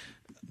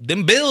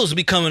 Them bills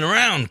be coming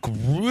around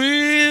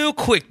real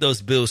quick.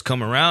 Those bills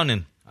come around,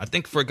 and I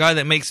think for a guy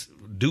that makes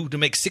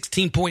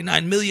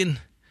 $16.9 million,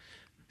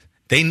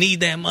 they need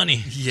that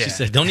money. Yeah. She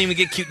said, don't even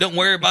get cute. Don't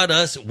worry about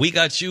us. We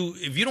got you.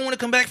 If you don't want to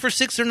come back for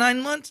 6 or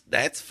 9 months,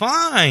 that's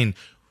fine.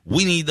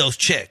 We need those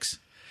checks.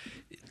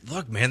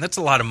 Look, man, that's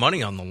a lot of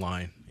money on the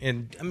line.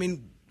 And, I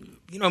mean,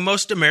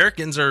 most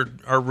Americans are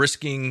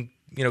risking,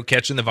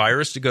 catching the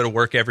virus to go to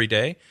work every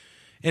day.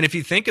 And if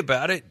you think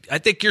about it, I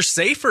think you're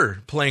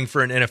safer playing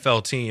for an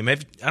NFL team. I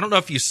don't know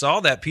if you saw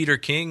that Peter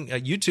King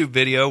YouTube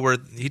video where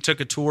he took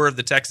a tour of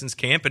the Texans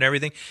camp and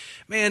everything.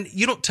 Man,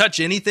 you don't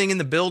touch anything in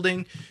the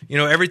building.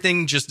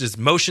 Everything just is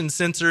motion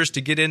sensors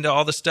to get into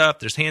all the stuff.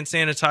 There's hand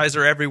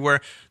sanitizer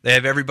everywhere. They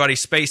have everybody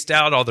spaced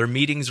out. All their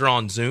meetings are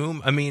on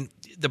Zoom. I mean,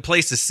 the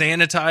place is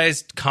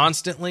sanitized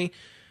constantly.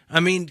 I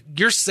mean,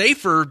 you're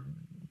safer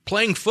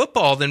playing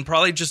football than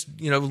probably just,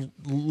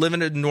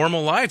 living a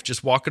normal life,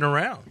 just walking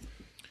around.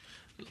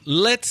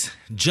 Let's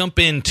jump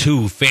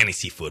into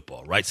fantasy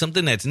football, right?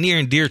 Something that's near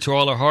and dear to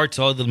all our hearts,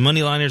 all the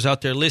moneyliners out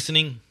there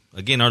listening.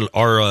 Again,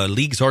 our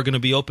leagues are going to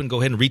be open.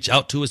 Go ahead and reach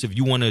out to us if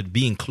you want to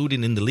be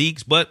included in the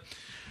leagues. But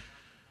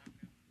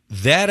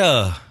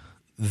that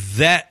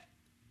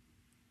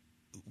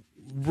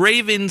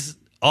Ravens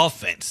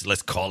offense,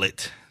 let's call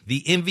it,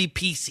 the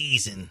MVP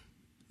season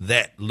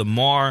that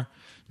Lamar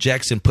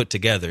Jackson put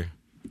together,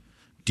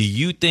 do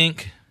you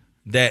think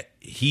that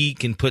he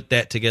can put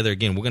that together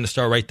again. We're going to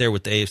start right there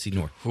with the AFC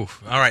North.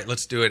 Oof. All right,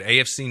 let's do it.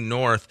 AFC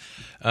North.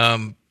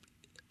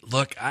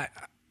 Look,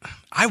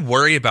 I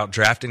worry about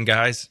drafting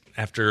guys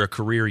after a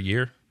career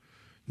year.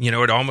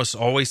 It almost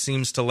always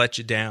seems to let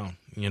you down.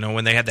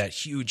 When they had that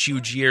huge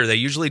year, they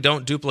usually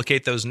don't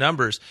duplicate those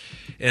numbers.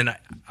 And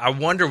I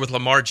wonder with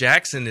Lamar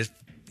Jackson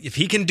if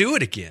he can do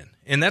it again.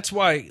 And that's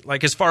why,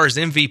 like, as far as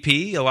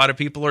MVP, a lot of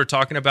people are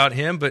talking about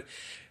him, but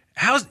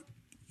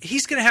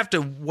he's going to have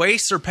to way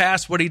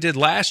surpass what he did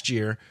last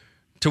year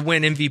to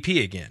win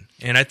MVP again.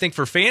 And I think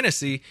for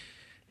fantasy,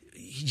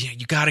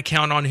 you got to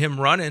count on him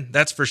running.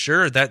 That's for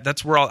sure.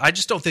 That's where I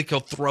just don't think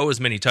he'll throw as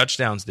many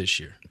touchdowns this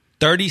year.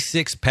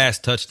 36 pass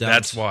touchdowns.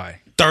 That's why.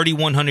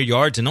 3,100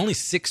 yards and only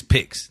 6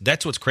 picks.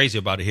 That's what's crazy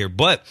about it here.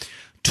 But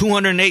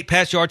 208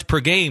 pass yards per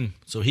game,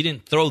 so he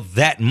didn't throw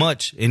that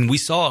much. And we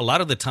saw a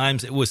lot of the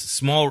times it was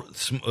small,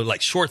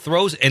 like short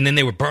throws, and then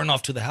they would burn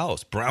off to the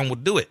house. Brown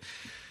would do it.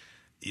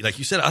 Like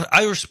you said,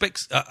 I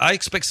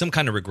expect some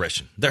kind of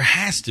regression. There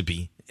has to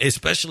be,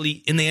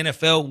 especially in the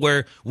NFL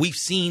where we've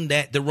seen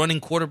that the running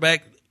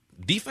quarterback,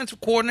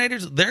 defensive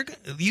coordinators,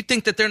 you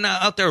think that they're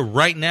not out there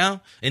right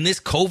now in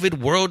this COVID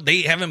world?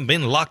 They haven't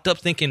been locked up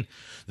thinking,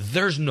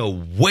 there's no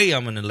way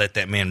I'm going to let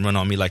that man run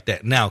on me like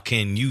that. Now,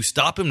 can you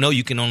stop him? No,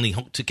 you can only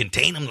hope to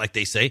contain him, like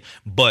they say.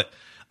 But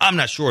I'm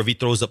not sure if he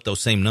throws up those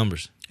same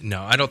numbers.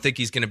 No, I don't think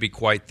he's going to be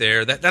quite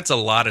there. That's a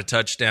lot of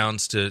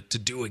touchdowns to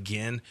do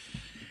again.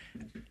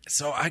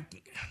 So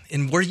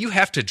and where you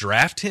have to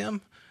draft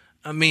him,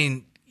 I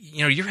mean,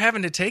 you're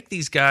having to take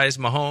these guys,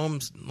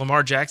 Mahomes,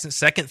 Lamar Jackson,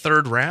 second,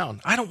 third round.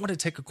 I don't want to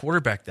take a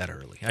quarterback that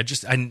early.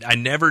 I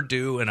never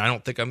do, and I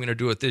don't think I'm going to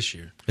do it this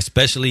year.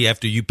 Especially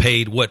after you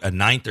paid, a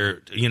ninth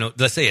or,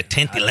 let's say a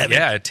 10th, 11th.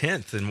 Yeah, a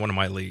 10th in one of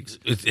my leagues.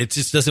 It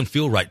just doesn't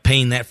feel right.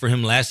 Paying that for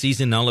him last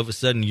season, all of a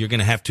sudden you're going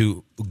to have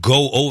to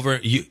go over.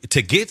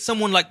 To get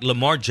someone like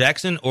Lamar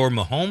Jackson or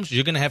Mahomes,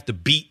 you're going to have to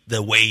beat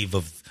the wave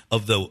of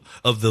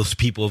those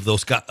people, of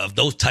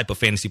those type of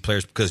fantasy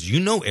players, because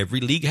every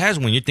league has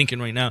one. You're thinking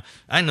right now,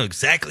 I know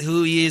exactly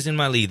who he is in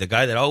my league. The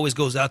guy that always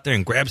goes out there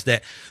and grabs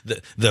that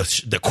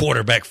the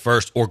quarterback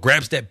first, or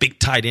grabs that big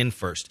tight end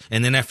first,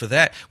 and then after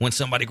that, when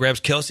somebody grabs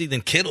Kelsey,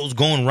 then Kittle's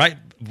going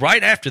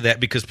right after that,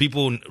 because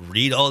people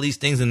read all these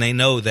things and they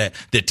know that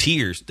the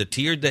tier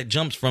that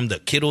jumps from the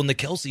Kittle and the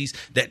Kelseys,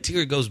 that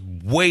tier goes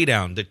way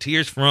down. The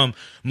tiers from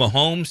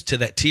Mahomes to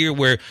that tier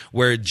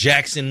where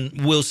Jackson,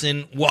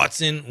 Wilson,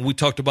 Watson, we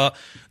talked about,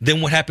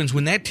 then what happens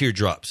when that tier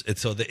drops? And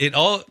so it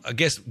all, I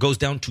guess, goes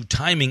down to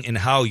timing and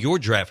how your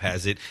draft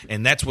has it,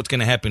 and that's what's going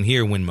to happen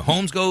here. When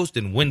Mahomes goes,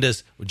 then when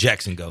does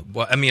Jackson go?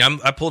 Well, I mean,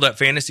 I pulled up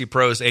Fantasy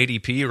Pros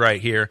ADP right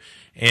here,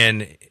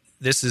 and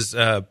this is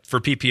for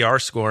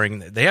PPR scoring.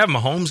 They have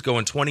Mahomes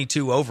going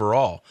 22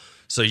 overall.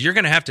 So you're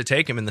going to have to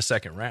take him in the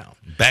second round.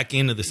 Back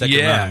into the second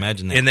round,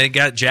 imagine that. And they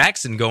got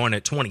Jackson going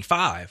at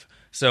 25.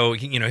 So,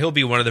 he'll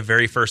be one of the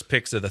very first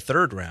picks of the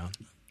third round.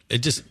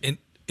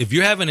 If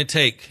you're having to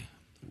take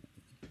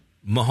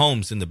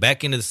Mahomes in the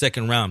back end of the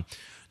second round,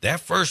 that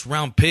first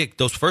round pick,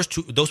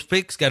 those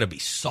picks got to be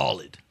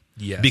solid.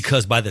 Yes.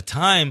 Because by the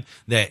time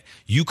that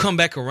you come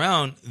back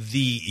around,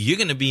 you're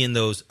going to be in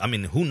those, I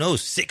mean, who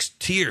knows, 6th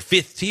tier,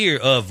 5th tier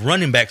of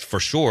running backs for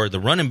sure. The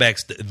running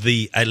backs,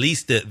 at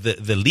least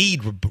the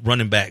lead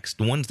running backs,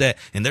 the ones that,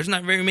 and there's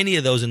not very many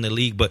of those in the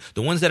league, but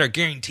the ones that are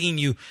guaranteeing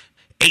you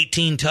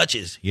 18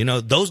 touches,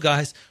 those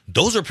guys,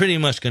 those are pretty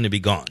much going to be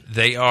gone.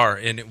 They are,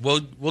 and we'll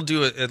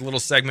do a little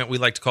segment we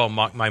like to call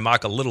my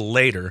mock a little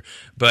later.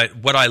 But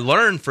what I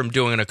learned from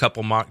doing a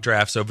couple mock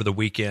drafts over the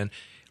weekend,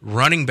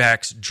 running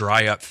backs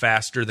dry up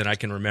faster than I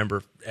can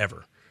remember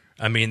ever.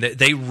 I mean,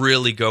 they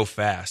really go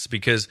fast,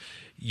 because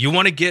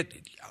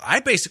I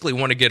basically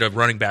want to get a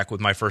running back with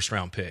my first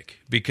round pick,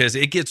 because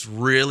it gets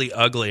really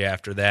ugly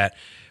after that.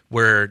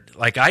 Where,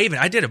 like,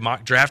 I did a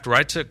mock draft where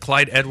I took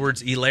Clyde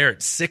Edwards-Helaire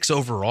at 6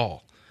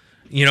 overall.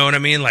 You know what I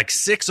mean? Like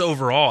 6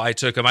 overall, I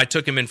took him. I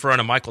took him in front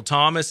of Michael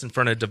Thomas, in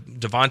front of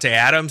Devontae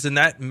Adams, and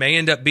that may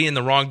end up being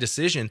the wrong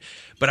decision.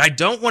 But I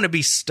don't want to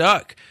be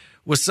stuck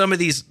with some of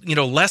these,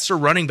 lesser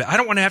running backs. I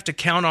don't want to have to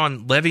count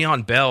on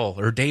Le'Veon Bell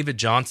or David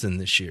Johnson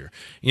this year,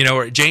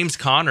 or James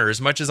Conner,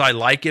 as much as I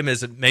like him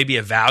as maybe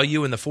a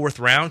value in the 4th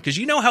round, because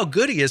you know how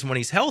good he is when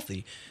he's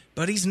healthy.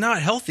 But he's not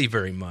healthy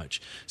very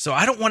much. So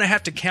I don't want to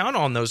have to count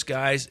on those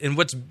guys. And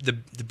what's the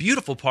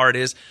beautiful part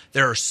is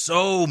there are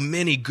so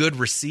many good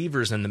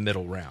receivers in the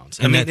middle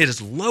rounds. I mean, it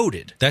is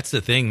loaded. That's the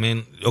thing,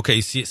 man.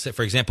 Okay, see,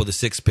 for example, the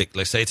 6th pick.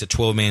 Let's say it's a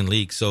 12-man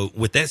league. So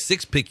with that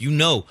 6th pick,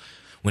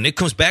 when it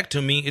comes back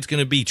to me, it's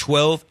going to be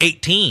 12,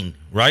 18,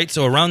 right?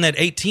 So around that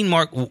 18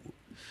 mark,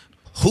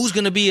 who's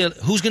going to be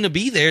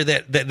there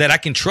that I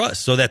can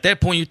trust? So at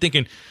that point, you're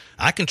thinking,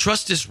 I can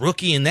trust this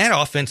rookie in that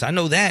offense. I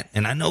know that.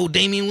 And I know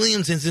Damian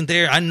Williams isn't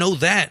there. I know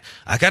that.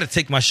 I got to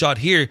take my shot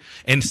here.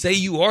 And say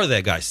you are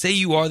that guy. Say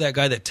you are that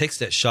guy that takes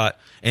that shot,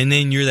 and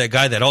then you're that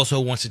guy that also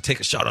wants to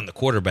take a shot on the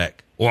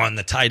quarterback or on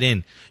the tight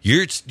end.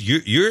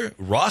 Your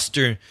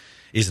roster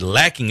is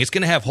lacking. It's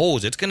going to have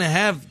holes. It's going to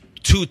have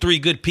 2-3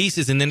 good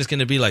pieces, and then it's going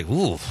to be like,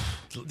 ooh,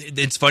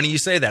 It's funny you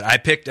say that. I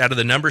picked out of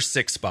the number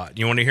 6 spot.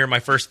 You want to hear my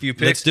first few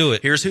picks? Let's do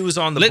it. Here's who was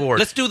on the board.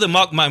 Let's do the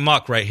mock my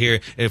mock right here.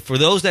 And for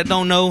those that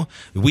don't know,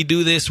 we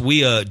do this.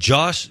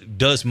 Josh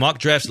does mock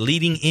drafts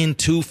leading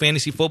into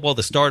fantasy football,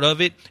 the start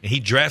of it, and he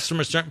drafts from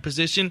a certain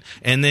position.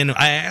 And then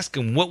I ask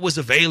him what was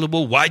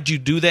available, why'd you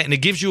do that, and it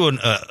gives you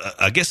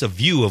I guess a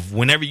view of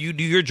whenever you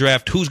do your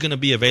draft, who's going to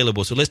be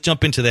available. So let's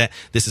jump into that.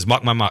 This is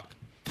mock my mock.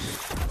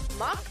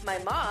 Mock my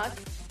mock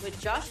with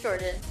Josh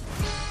Jordan.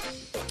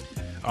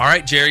 All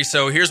right, Jerry,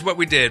 so here's what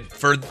we did.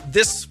 For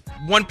this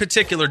one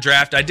particular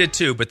draft, I did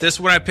 2, but this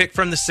one I picked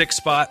from the 6th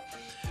spot.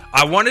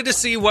 I wanted to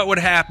see what would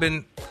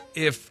happen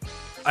if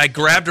I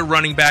grabbed a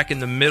running back in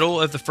the middle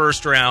of the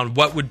first round,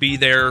 what would be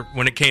there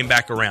when it came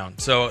back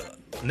around. So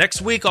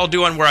next week I'll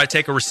do one where I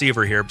take a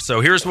receiver here. So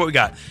here's what we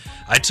got.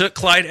 I took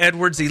Clyde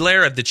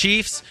Edwards-Helaire of the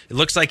Chiefs. It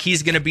looks like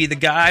he's going to be the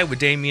guy with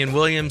Damian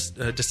Williams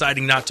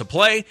deciding not to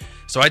play.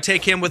 So I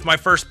take him with my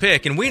first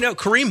pick. And we know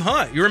Kareem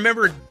Hunt, you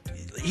remember,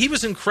 he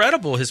was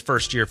incredible his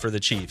first year for the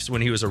Chiefs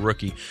when he was a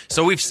rookie.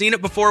 So we've seen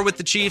it before with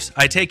the Chiefs.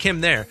 I take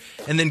him there.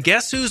 And then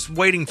guess who's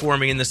waiting for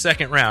me in the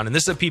second round? And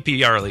this is a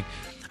PPR league.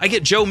 I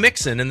get Joe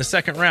Mixon in the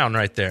second round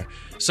right there.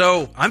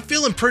 So I'm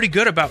feeling pretty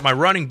good about my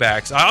running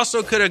backs. I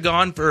also could have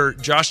gone for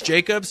Josh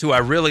Jacobs, who I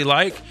really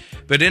like.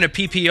 But in a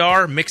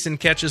PPR, Mixon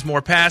catches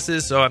more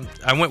passes. So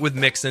I went with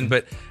Mixon,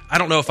 but I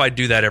don't know if I'd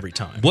do that every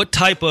time. What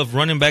type of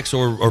running backs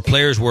or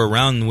players were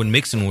around when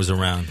Mixon was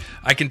around?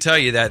 I can tell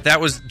you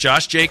that was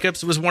Josh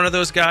Jacobs was one of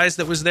those guys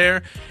that was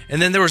there.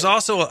 And then there was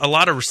also a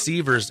lot of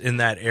receivers in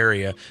that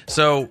area.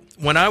 So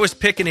when I was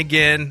picking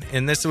again,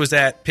 and this was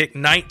at pick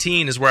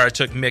 19 is where I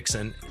took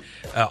Mixon,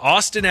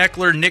 Austin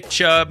Eckler, Nick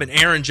Chubb, and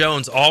Aaron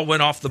Jones all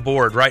went off the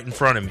board right in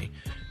front of me.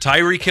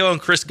 Tyreek Hill and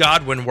Chris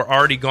Godwin were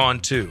already gone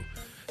too.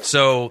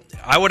 So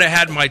I would have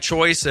had my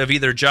choice of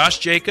either Josh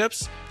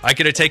Jacobs, I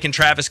could have taken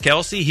Travis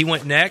Kelce, he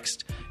went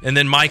next, and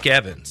then Mike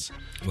Evans.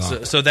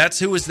 Wow. So that's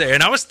who was there.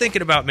 And I was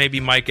thinking about maybe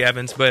Mike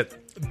Evans, but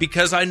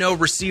because I know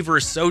receiver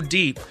is so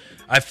deep,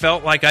 I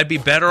felt like I'd be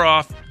better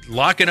off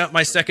locking up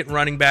my second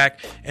running back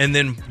and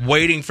then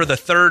waiting for the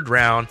third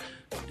round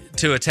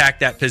to attack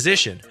that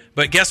position.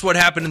 But guess what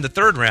happened in the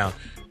third round?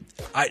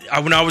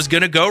 When I was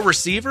going to go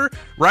receiver,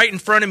 right in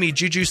front of me,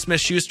 Juju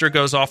Smith-Schuster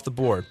goes off the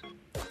board.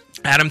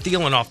 Adam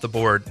Thielen off the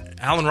board.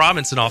 Allen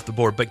Robinson off the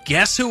board. But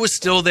guess who was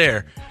still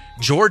there?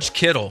 George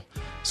Kittle.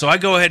 So I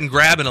go ahead and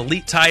grab an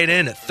elite tight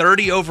end at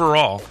 30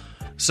 overall.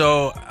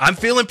 So I'm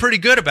feeling pretty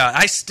good about it.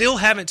 I still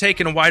haven't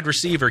taken a wide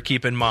receiver,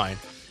 keep in mind.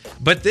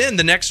 But then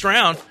the next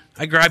round,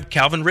 I grabbed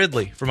Calvin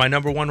Ridley for my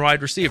number 1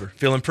 wide receiver.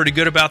 Feeling pretty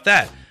good about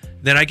that.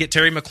 Then I get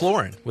Terry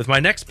McLaurin with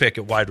my next pick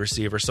at wide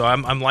receiver, so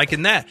I'm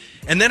liking that.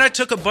 And then I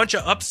took a bunch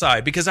of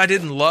upside because I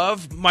didn't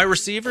love my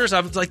receivers.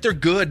 I was like, they're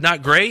good,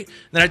 not great.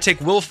 Then I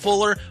take Will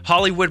Fuller,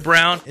 Hollywood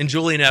Brown, and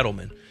Julian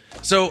Edelman.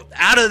 So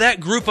out of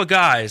that group of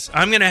guys,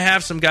 I'm going to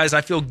have some guys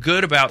I feel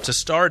good about to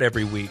start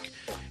every week.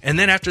 And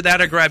then after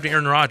that, I grabbed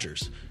Aaron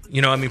Rodgers.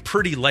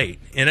 Pretty late.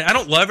 And I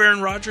don't love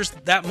Aaron Rodgers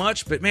that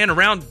much, but man,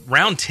 around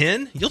round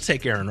 10, you'll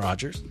take Aaron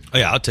Rodgers. Oh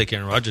yeah, I'll take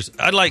Aaron Rodgers.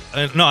 I like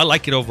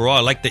it overall.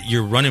 I like that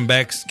your running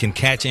backs can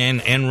catch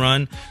and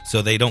run,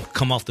 so they don't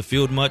come off the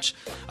field much.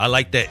 I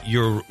like that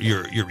your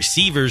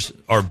receivers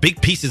are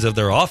big pieces of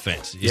their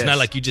offense. It's not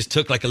like you just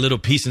took like a little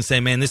piece and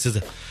say, man,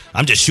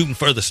 I'm just shooting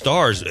for the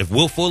stars. If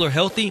Will Fuller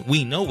healthy,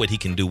 we know what he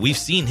can do. We've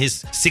seen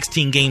his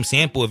 16-game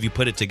sample if you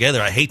put it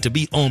together. I hate to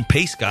be on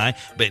pace guy,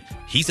 but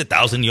he's a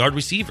 1,000-yard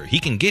receiver. He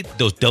can get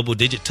those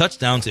double-digit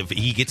touchdowns if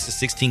he gets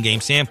the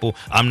 16-game sample.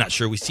 I'm not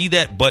sure we see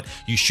that, but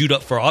you shoot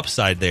up for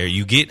upside there.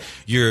 You get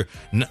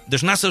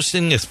there's not such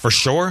thing as for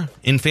sure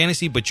in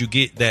fantasy, but you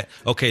get that,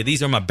 okay,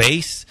 these are my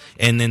base,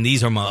 and then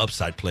these are my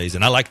upside plays,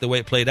 and I like the way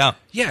it played out.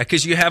 Yeah,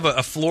 because you have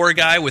a floor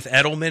guy with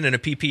Edelman and a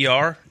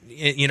PPR,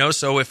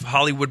 so if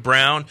Hollywood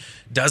Brown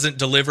doesn't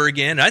deliver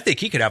again, I think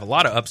he could have a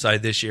lot of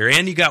upside this year.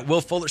 And you got Will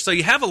Fuller. So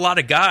you have a lot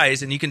of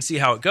guys, and you can see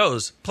how it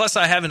goes. Plus,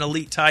 I have an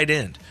elite tight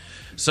end.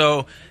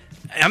 So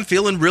I'm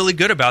feeling really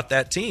good about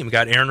that team.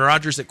 Got Aaron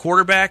Rodgers at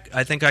quarterback.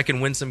 I think I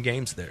can win some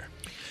games there.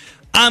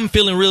 I'm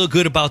feeling real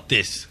good about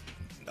this.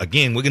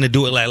 Again, we're going to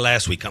do it like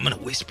last week. I'm going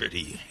to whisper to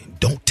you.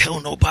 Don't tell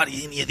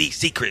nobody any of these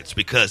secrets,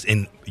 because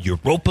in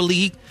Europa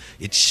League,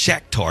 it's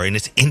Shakhtar and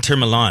it's Inter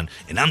Milan.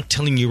 And I'm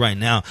telling you right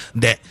now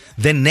that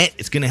the net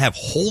is going to have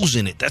holes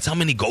in it. That's how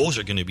many goals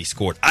are going to be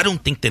scored. I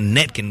don't think the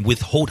net can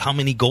withhold how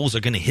many goals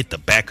are going to hit the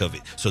back of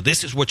it. So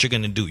this is what you're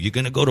going to do. You're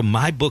going to go to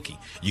MyBookie.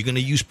 You're going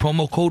to use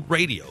promo code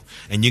radio,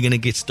 and you're going to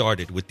get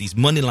started with these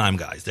Moneyline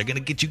guys. They're going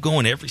to get you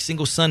going every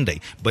single Sunday.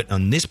 But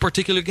on this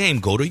particular game,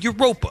 go to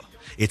Europa.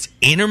 It's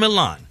Inter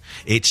Milan.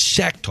 It's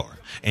Shakhtar.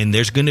 And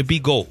there's going to be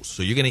goals.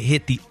 So you're going to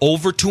hit the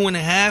over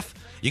 2.5.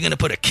 You're going to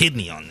put a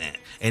kidney on that.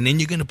 And then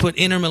you're going to put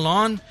Inter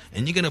Milan,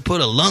 and you're going to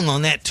put a lung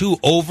on that too,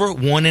 over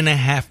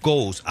 1.5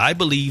 goals. I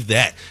believe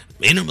that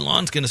Inter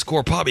Milan's going to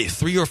score probably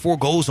 3 or 4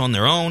 goals on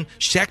their own.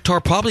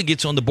 Shakhtar probably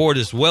gets on the board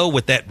as well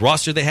with that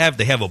roster they have.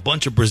 They have a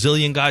bunch of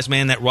Brazilian guys,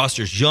 man. That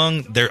roster's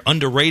young. They're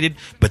underrated,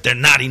 but they're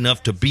not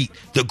enough to beat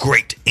the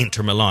great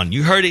Inter Milan.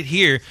 You heard it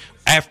here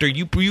after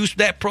you use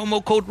that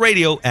promo code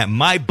radio at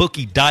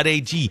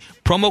mybookie.ag.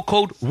 Promo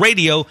code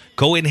radio.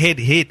 Go ahead,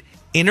 hit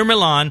Inter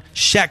Milan,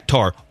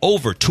 Shakhtar,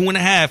 over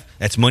 2.5.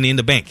 That's Money in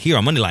the Bank here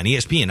on Moneyline,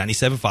 ESPN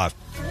 97.5.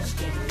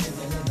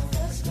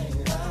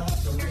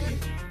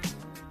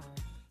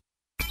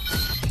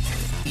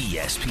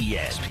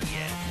 ESPN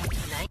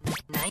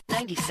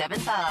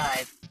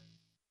 97.5.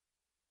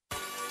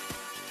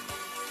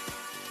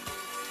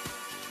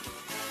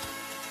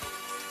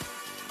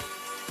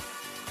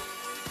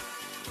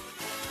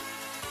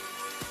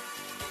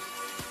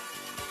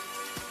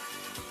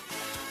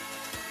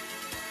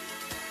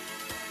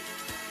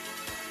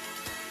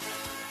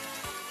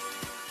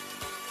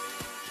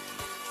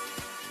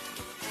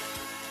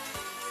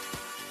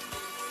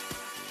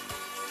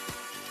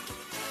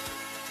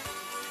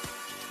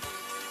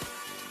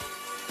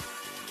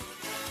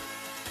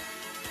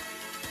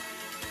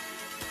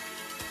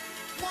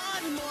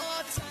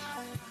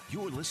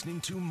 You're listening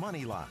to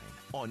Moneyline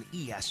on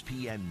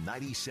ESPN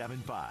 97.5.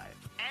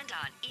 And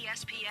on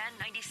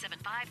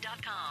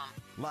ESPN975.com.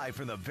 Live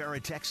from the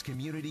Veritex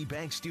Community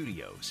Bank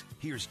Studios,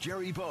 here's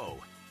Jerry Bow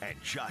and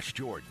Josh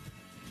Jordan.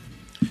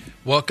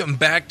 Welcome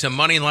back to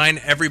Moneyline,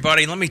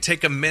 everybody. Let me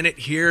take a minute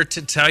here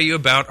to tell you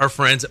about our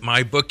friends at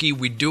MyBookie.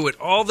 We do it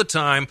all the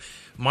time.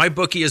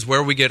 MyBookie is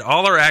where we get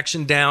all our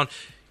action down.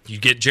 You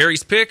get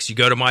Jerry's picks, you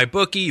go to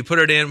MyBookie, you put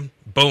it in,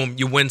 boom,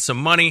 you win some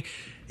money.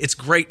 It's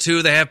great,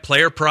 too. They have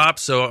player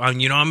props. So,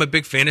 I'm a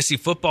big fantasy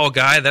football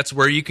guy. That's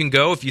where you can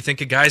go. If you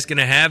think a guy's going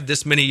to have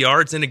this many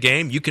yards in a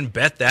game, you can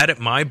bet that at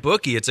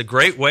MyBookie. It's a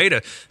great way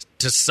to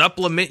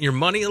supplement your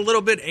money a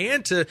little bit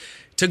and to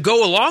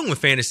go along with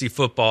fantasy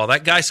football.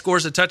 That guy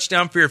scores a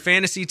touchdown for your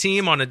fantasy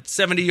team on a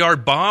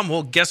 70-yard bomb.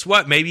 Well, guess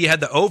what? Maybe you had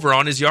the over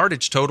on his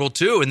yardage total,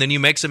 too, and then you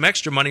make some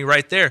extra money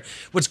right there.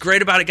 What's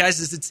great about it, guys,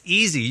 is it's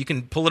easy. You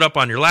can pull it up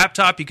on your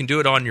laptop. You can do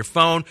it on your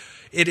phone.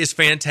 It is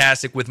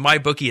fantastic. With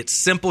MyBookie,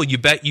 it's simple. You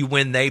bet, you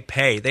win, they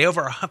pay. They have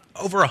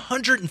over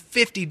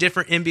 150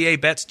 different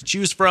NBA bets to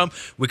choose from.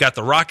 We got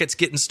the Rockets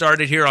getting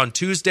started here on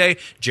Tuesday.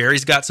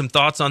 Jerry's got some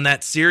thoughts on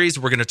that series.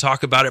 We're going to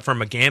talk about it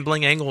from a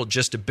gambling angle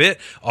just a bit.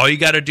 All you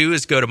got to do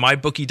is go to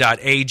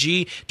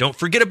mybookie.ag. Don't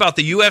forget about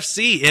the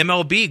UFC,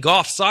 MLB,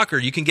 golf, soccer.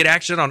 You can get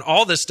action on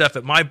all this stuff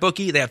at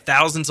MyBookie. They have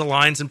thousands of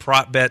lines and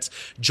prop bets.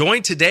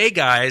 Join today,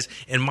 guys,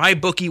 and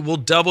MyBookie will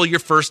double your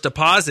first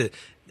deposit.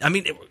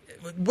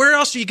 Where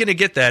else are you going to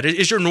get that?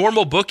 Is your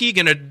normal bookie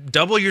going to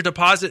double your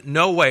deposit?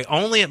 No way.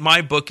 Only at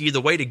MyBookie.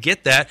 The way to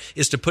get that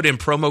is to put in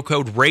promo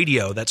code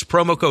radio. That's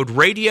promo code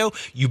radio.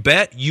 You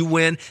bet, you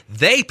win,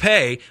 they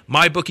pay.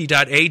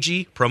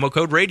 MyBookie.ag, promo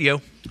code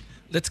radio.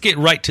 Let's get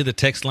right to the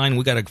text line.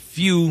 We got a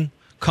few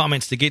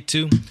comments to get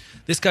to.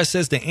 This guy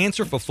says the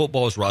answer for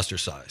football is roster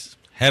size.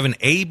 Have an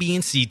A, B,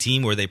 and C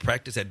team where they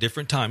practice at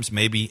different times,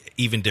 maybe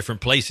even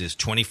different places,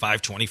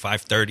 25,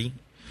 25, 30.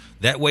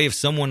 That way, if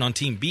someone on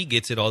Team B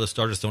gets it, all the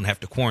starters don't have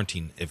to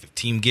quarantine. If a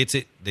team gets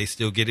it, they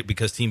still get it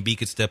because Team B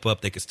could step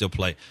up. They could still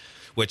play,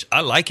 which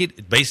I like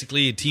it.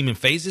 Basically, a team in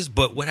phases.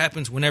 But what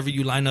happens whenever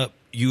you line up,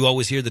 you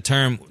always hear the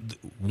term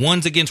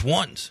ones against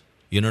ones.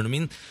 You know what I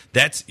mean?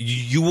 That's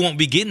you won't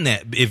be getting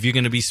that if you're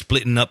going to be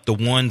splitting up the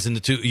ones and the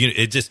two.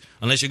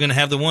 Unless you're going to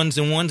have the ones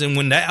and ones. And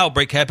when that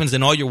outbreak happens,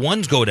 then all your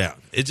ones go down.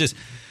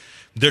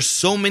 There's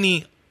so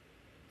many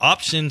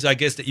options, I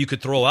guess, that you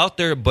could throw out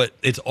there, but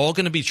it's all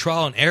going to be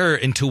trial and error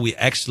until we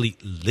actually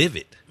live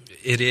it.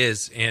 It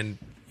is. And,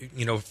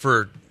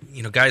 for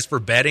guys, for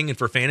betting and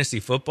for fantasy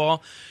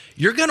football,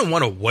 you're going to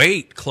want to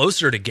wait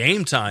closer to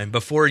game time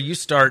before you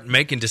start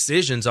making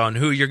decisions on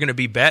who you're going to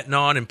be betting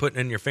on and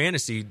putting in your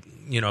fantasy,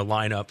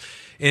 lineup.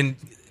 And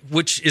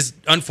which is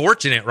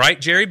unfortunate,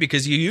 right, Jerry?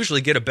 Because you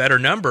usually get a better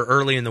number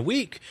early in the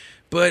week.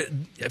 But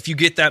if you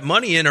get that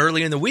money in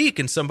early in the week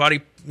and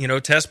somebody,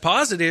 test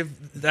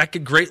positive, that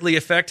could greatly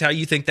affect how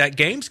you think that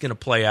game's going to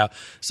play out.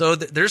 So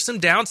there's some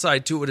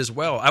downside to it as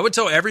well. I would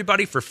tell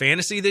everybody for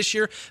fantasy this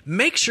year,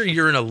 make sure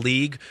you're in a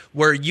league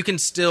where you can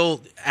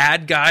still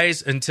add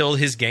guys until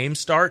his game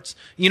starts.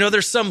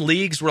 There's some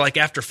leagues where, like,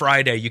 after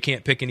Friday, you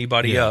can't pick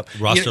anybody up.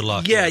 Roster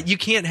lock. Yeah, you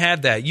can't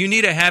have that. You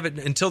need to have it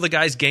until the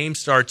guy's game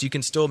starts. You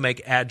can still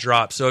make add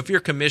drops. So if you're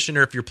a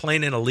commissioner, if you're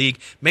playing in a league,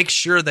 make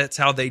sure that's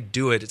how they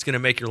do it. It's going to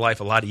make your life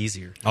a lot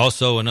easier.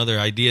 Also, another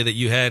idea that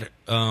you had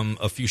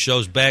a few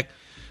shows back,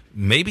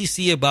 maybe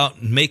see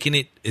about making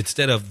it,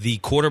 instead of the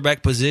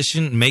quarterback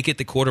position, make it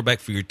the quarterback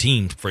for your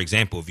team. For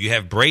example, if you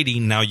have Brady,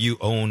 now you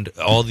owned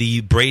all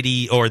the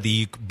Brady or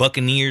the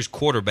Buccaneers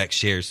quarterback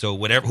shares. So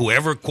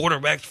whoever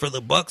quarterbacks for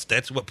the Bucs,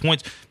 that's what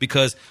points.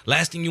 Because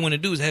last thing you want to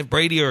do is have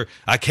Brady, or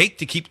I hate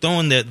to keep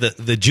throwing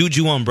the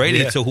juju on Brady.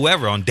 Yeah. So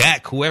whoever, on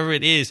Dak, whoever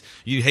it is,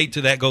 you hate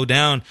to that go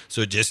down.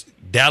 So just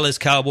Dallas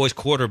Cowboys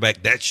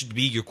quarterback, that should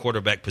be your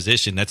quarterback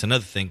position. That's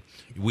another thing.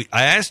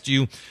 I asked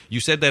you, you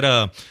said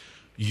that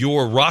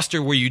your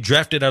roster where you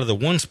drafted out of the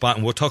one spot,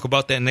 and we'll talk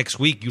about that next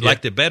week, you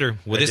liked it better.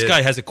 Well, this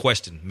guy has a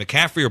question.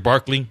 McCaffrey or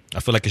Barkley?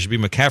 I feel like it should be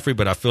McCaffrey,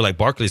 but I feel like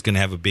Barkley's going to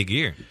have a big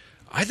year.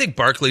 I think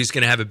Barkley's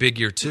going to have a big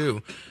year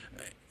too.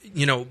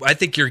 I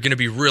think you're going to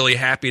be really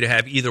happy to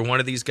have either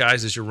one of these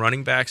guys as your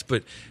running backs,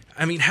 but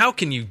I mean, how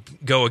can you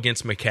go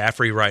against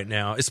McCaffrey right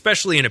now,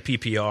 especially in a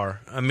PPR?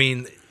 I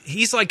mean,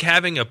 he's like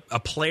having a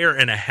player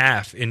and a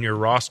half in your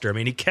roster. I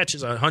mean, he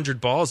catches 100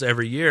 balls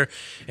every year,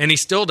 and he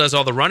still does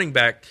all the running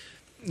back,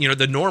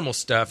 the normal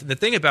stuff. The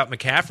thing about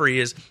McCaffrey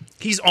is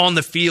he's on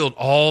the field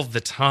all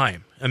the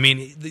time. I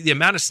mean, the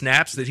amount of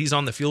snaps that he's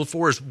on the field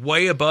for is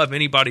way above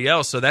anybody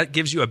else, so that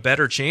gives you a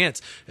better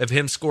chance of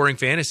him scoring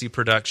fantasy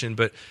production.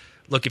 But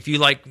look, if you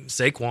like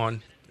Saquon,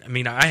 I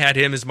mean, I had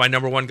him as my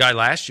number one guy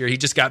last year. He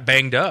just got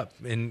banged up,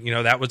 and,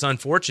 that was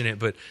unfortunate.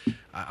 But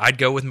I'd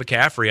go with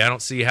McCaffrey. I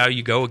don't see how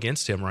you go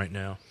against him right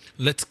now.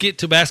 Let's get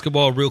to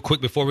basketball real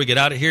quick before we get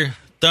out of here.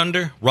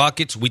 Thunder,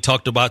 Rockets, we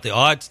talked about the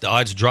odds. The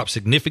odds dropped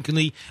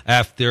significantly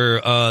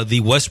after the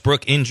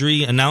Westbrook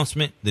injury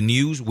announcement, the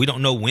news. We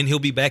don't know when he'll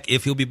be back,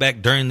 if he'll be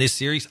back during this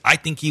series. I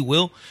think he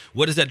will.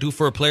 What does that do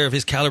for a player of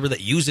his caliber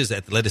that uses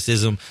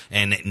athleticism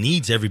and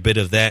needs every bit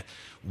of that?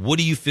 What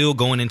do you feel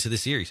going into the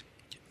series?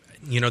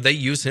 They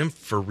use him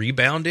for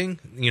rebounding,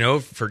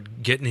 for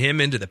getting him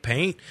into the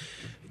paint.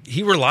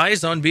 He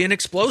relies on being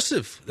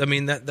explosive. I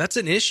mean, that's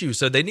an issue.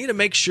 So they need to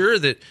make sure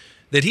that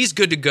he's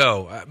good to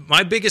go.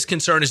 My biggest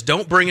concern is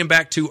don't bring him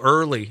back too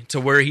early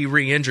to where he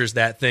re-injures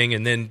that thing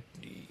and then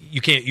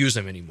you can't use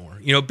him anymore.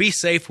 Be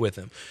safe with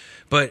him.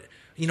 But,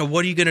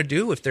 what are you going to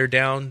do if they're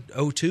down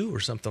 0-2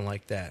 or something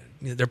like that?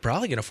 They're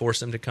probably going to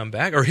force him to come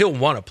back, or he'll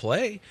want to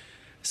play.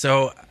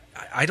 So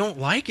I don't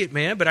like it,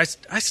 man, but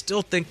I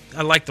still think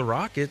I like the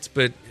Rockets,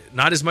 but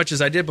not as much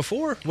as I did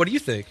before. What do you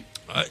think?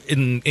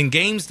 In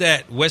games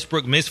that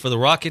Westbrook missed for the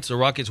Rockets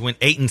went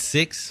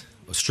 8-6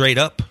 straight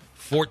up.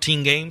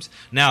 14 games.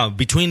 Now,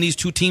 between these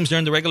two teams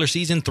during the regular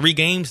season, 3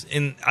 games,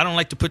 and I don't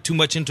like to put too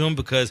much into them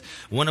because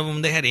one of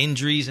them, they had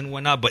injuries and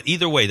whatnot, but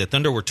either way, the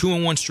Thunder were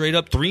 2-1 straight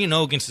up,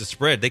 3-0 against the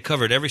spread. They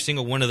covered every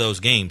single one of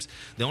those games.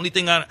 The only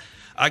thing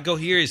I go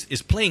here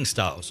is playing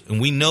styles, and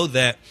we know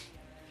that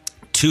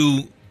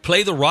to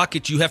play the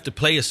Rockets, you have to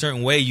play a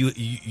certain way.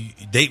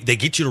 They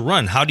get you to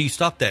run. How do you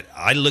stop that?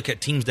 I look at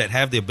teams that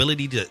have the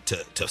ability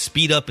to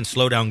speed up and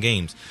slow down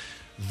games.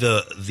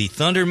 The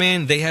Thunder,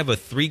 man, they have a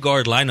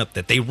 3-guard lineup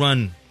that they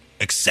run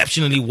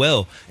exceptionally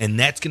well, and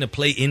that's going to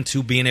play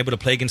into being able to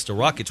play against the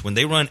Rockets. When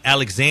they run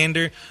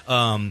Alexander,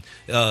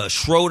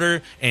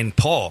 Schroeder, and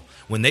Paul,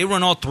 when they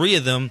run all 3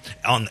 of them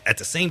at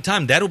the same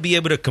time, that'll be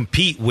able to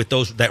compete with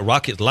that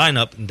Rockets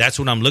lineup, and that's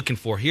what I'm looking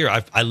for here.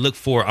 I'm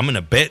going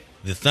to bet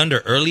the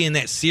Thunder early in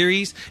that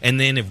series, and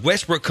then if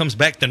Westbrook comes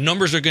back, the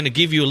numbers are going to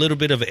give you a little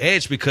bit of an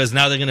edge because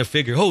now they're going to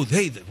figure,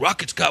 hey, the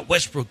Rockets got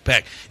Westbrook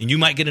back, and you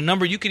might get a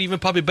number. You could even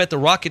probably bet the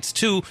Rockets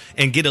too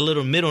and get a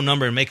little middle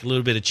number and make a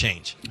little bit of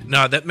change.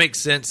 No, that makes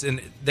sense,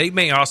 and they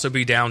may also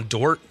be down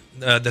Dort,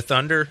 the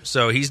Thunder,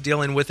 so he's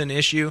dealing with an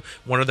issue,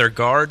 one of their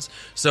guards,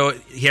 so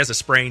he has a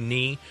sprained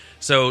knee,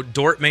 so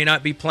Dort may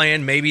not be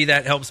playing. Maybe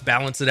that helps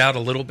balance it out a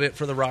little bit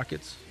for the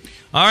Rockets.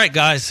 All right,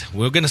 guys,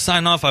 we're going to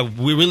sign off.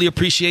 We really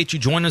appreciate you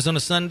joining us on a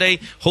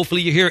Sunday.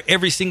 Hopefully you're here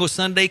every single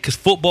Sunday because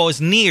football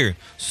is near.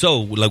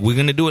 So we're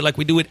going to do it like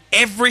we do it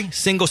every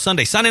single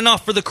Sunday. Signing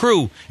off for the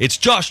crew, it's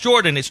Josh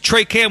Jordan, it's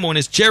Trey Campbell, and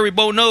it's Jerry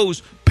Bo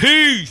Knows.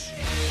 Peace!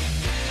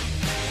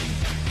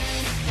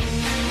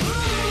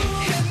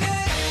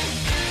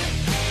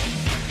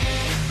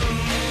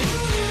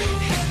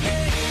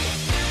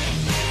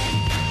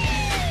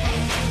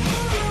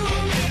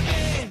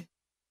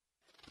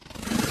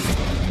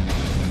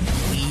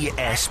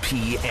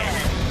 ESPN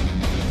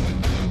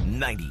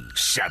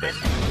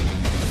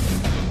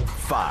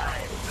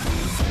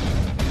 97.5.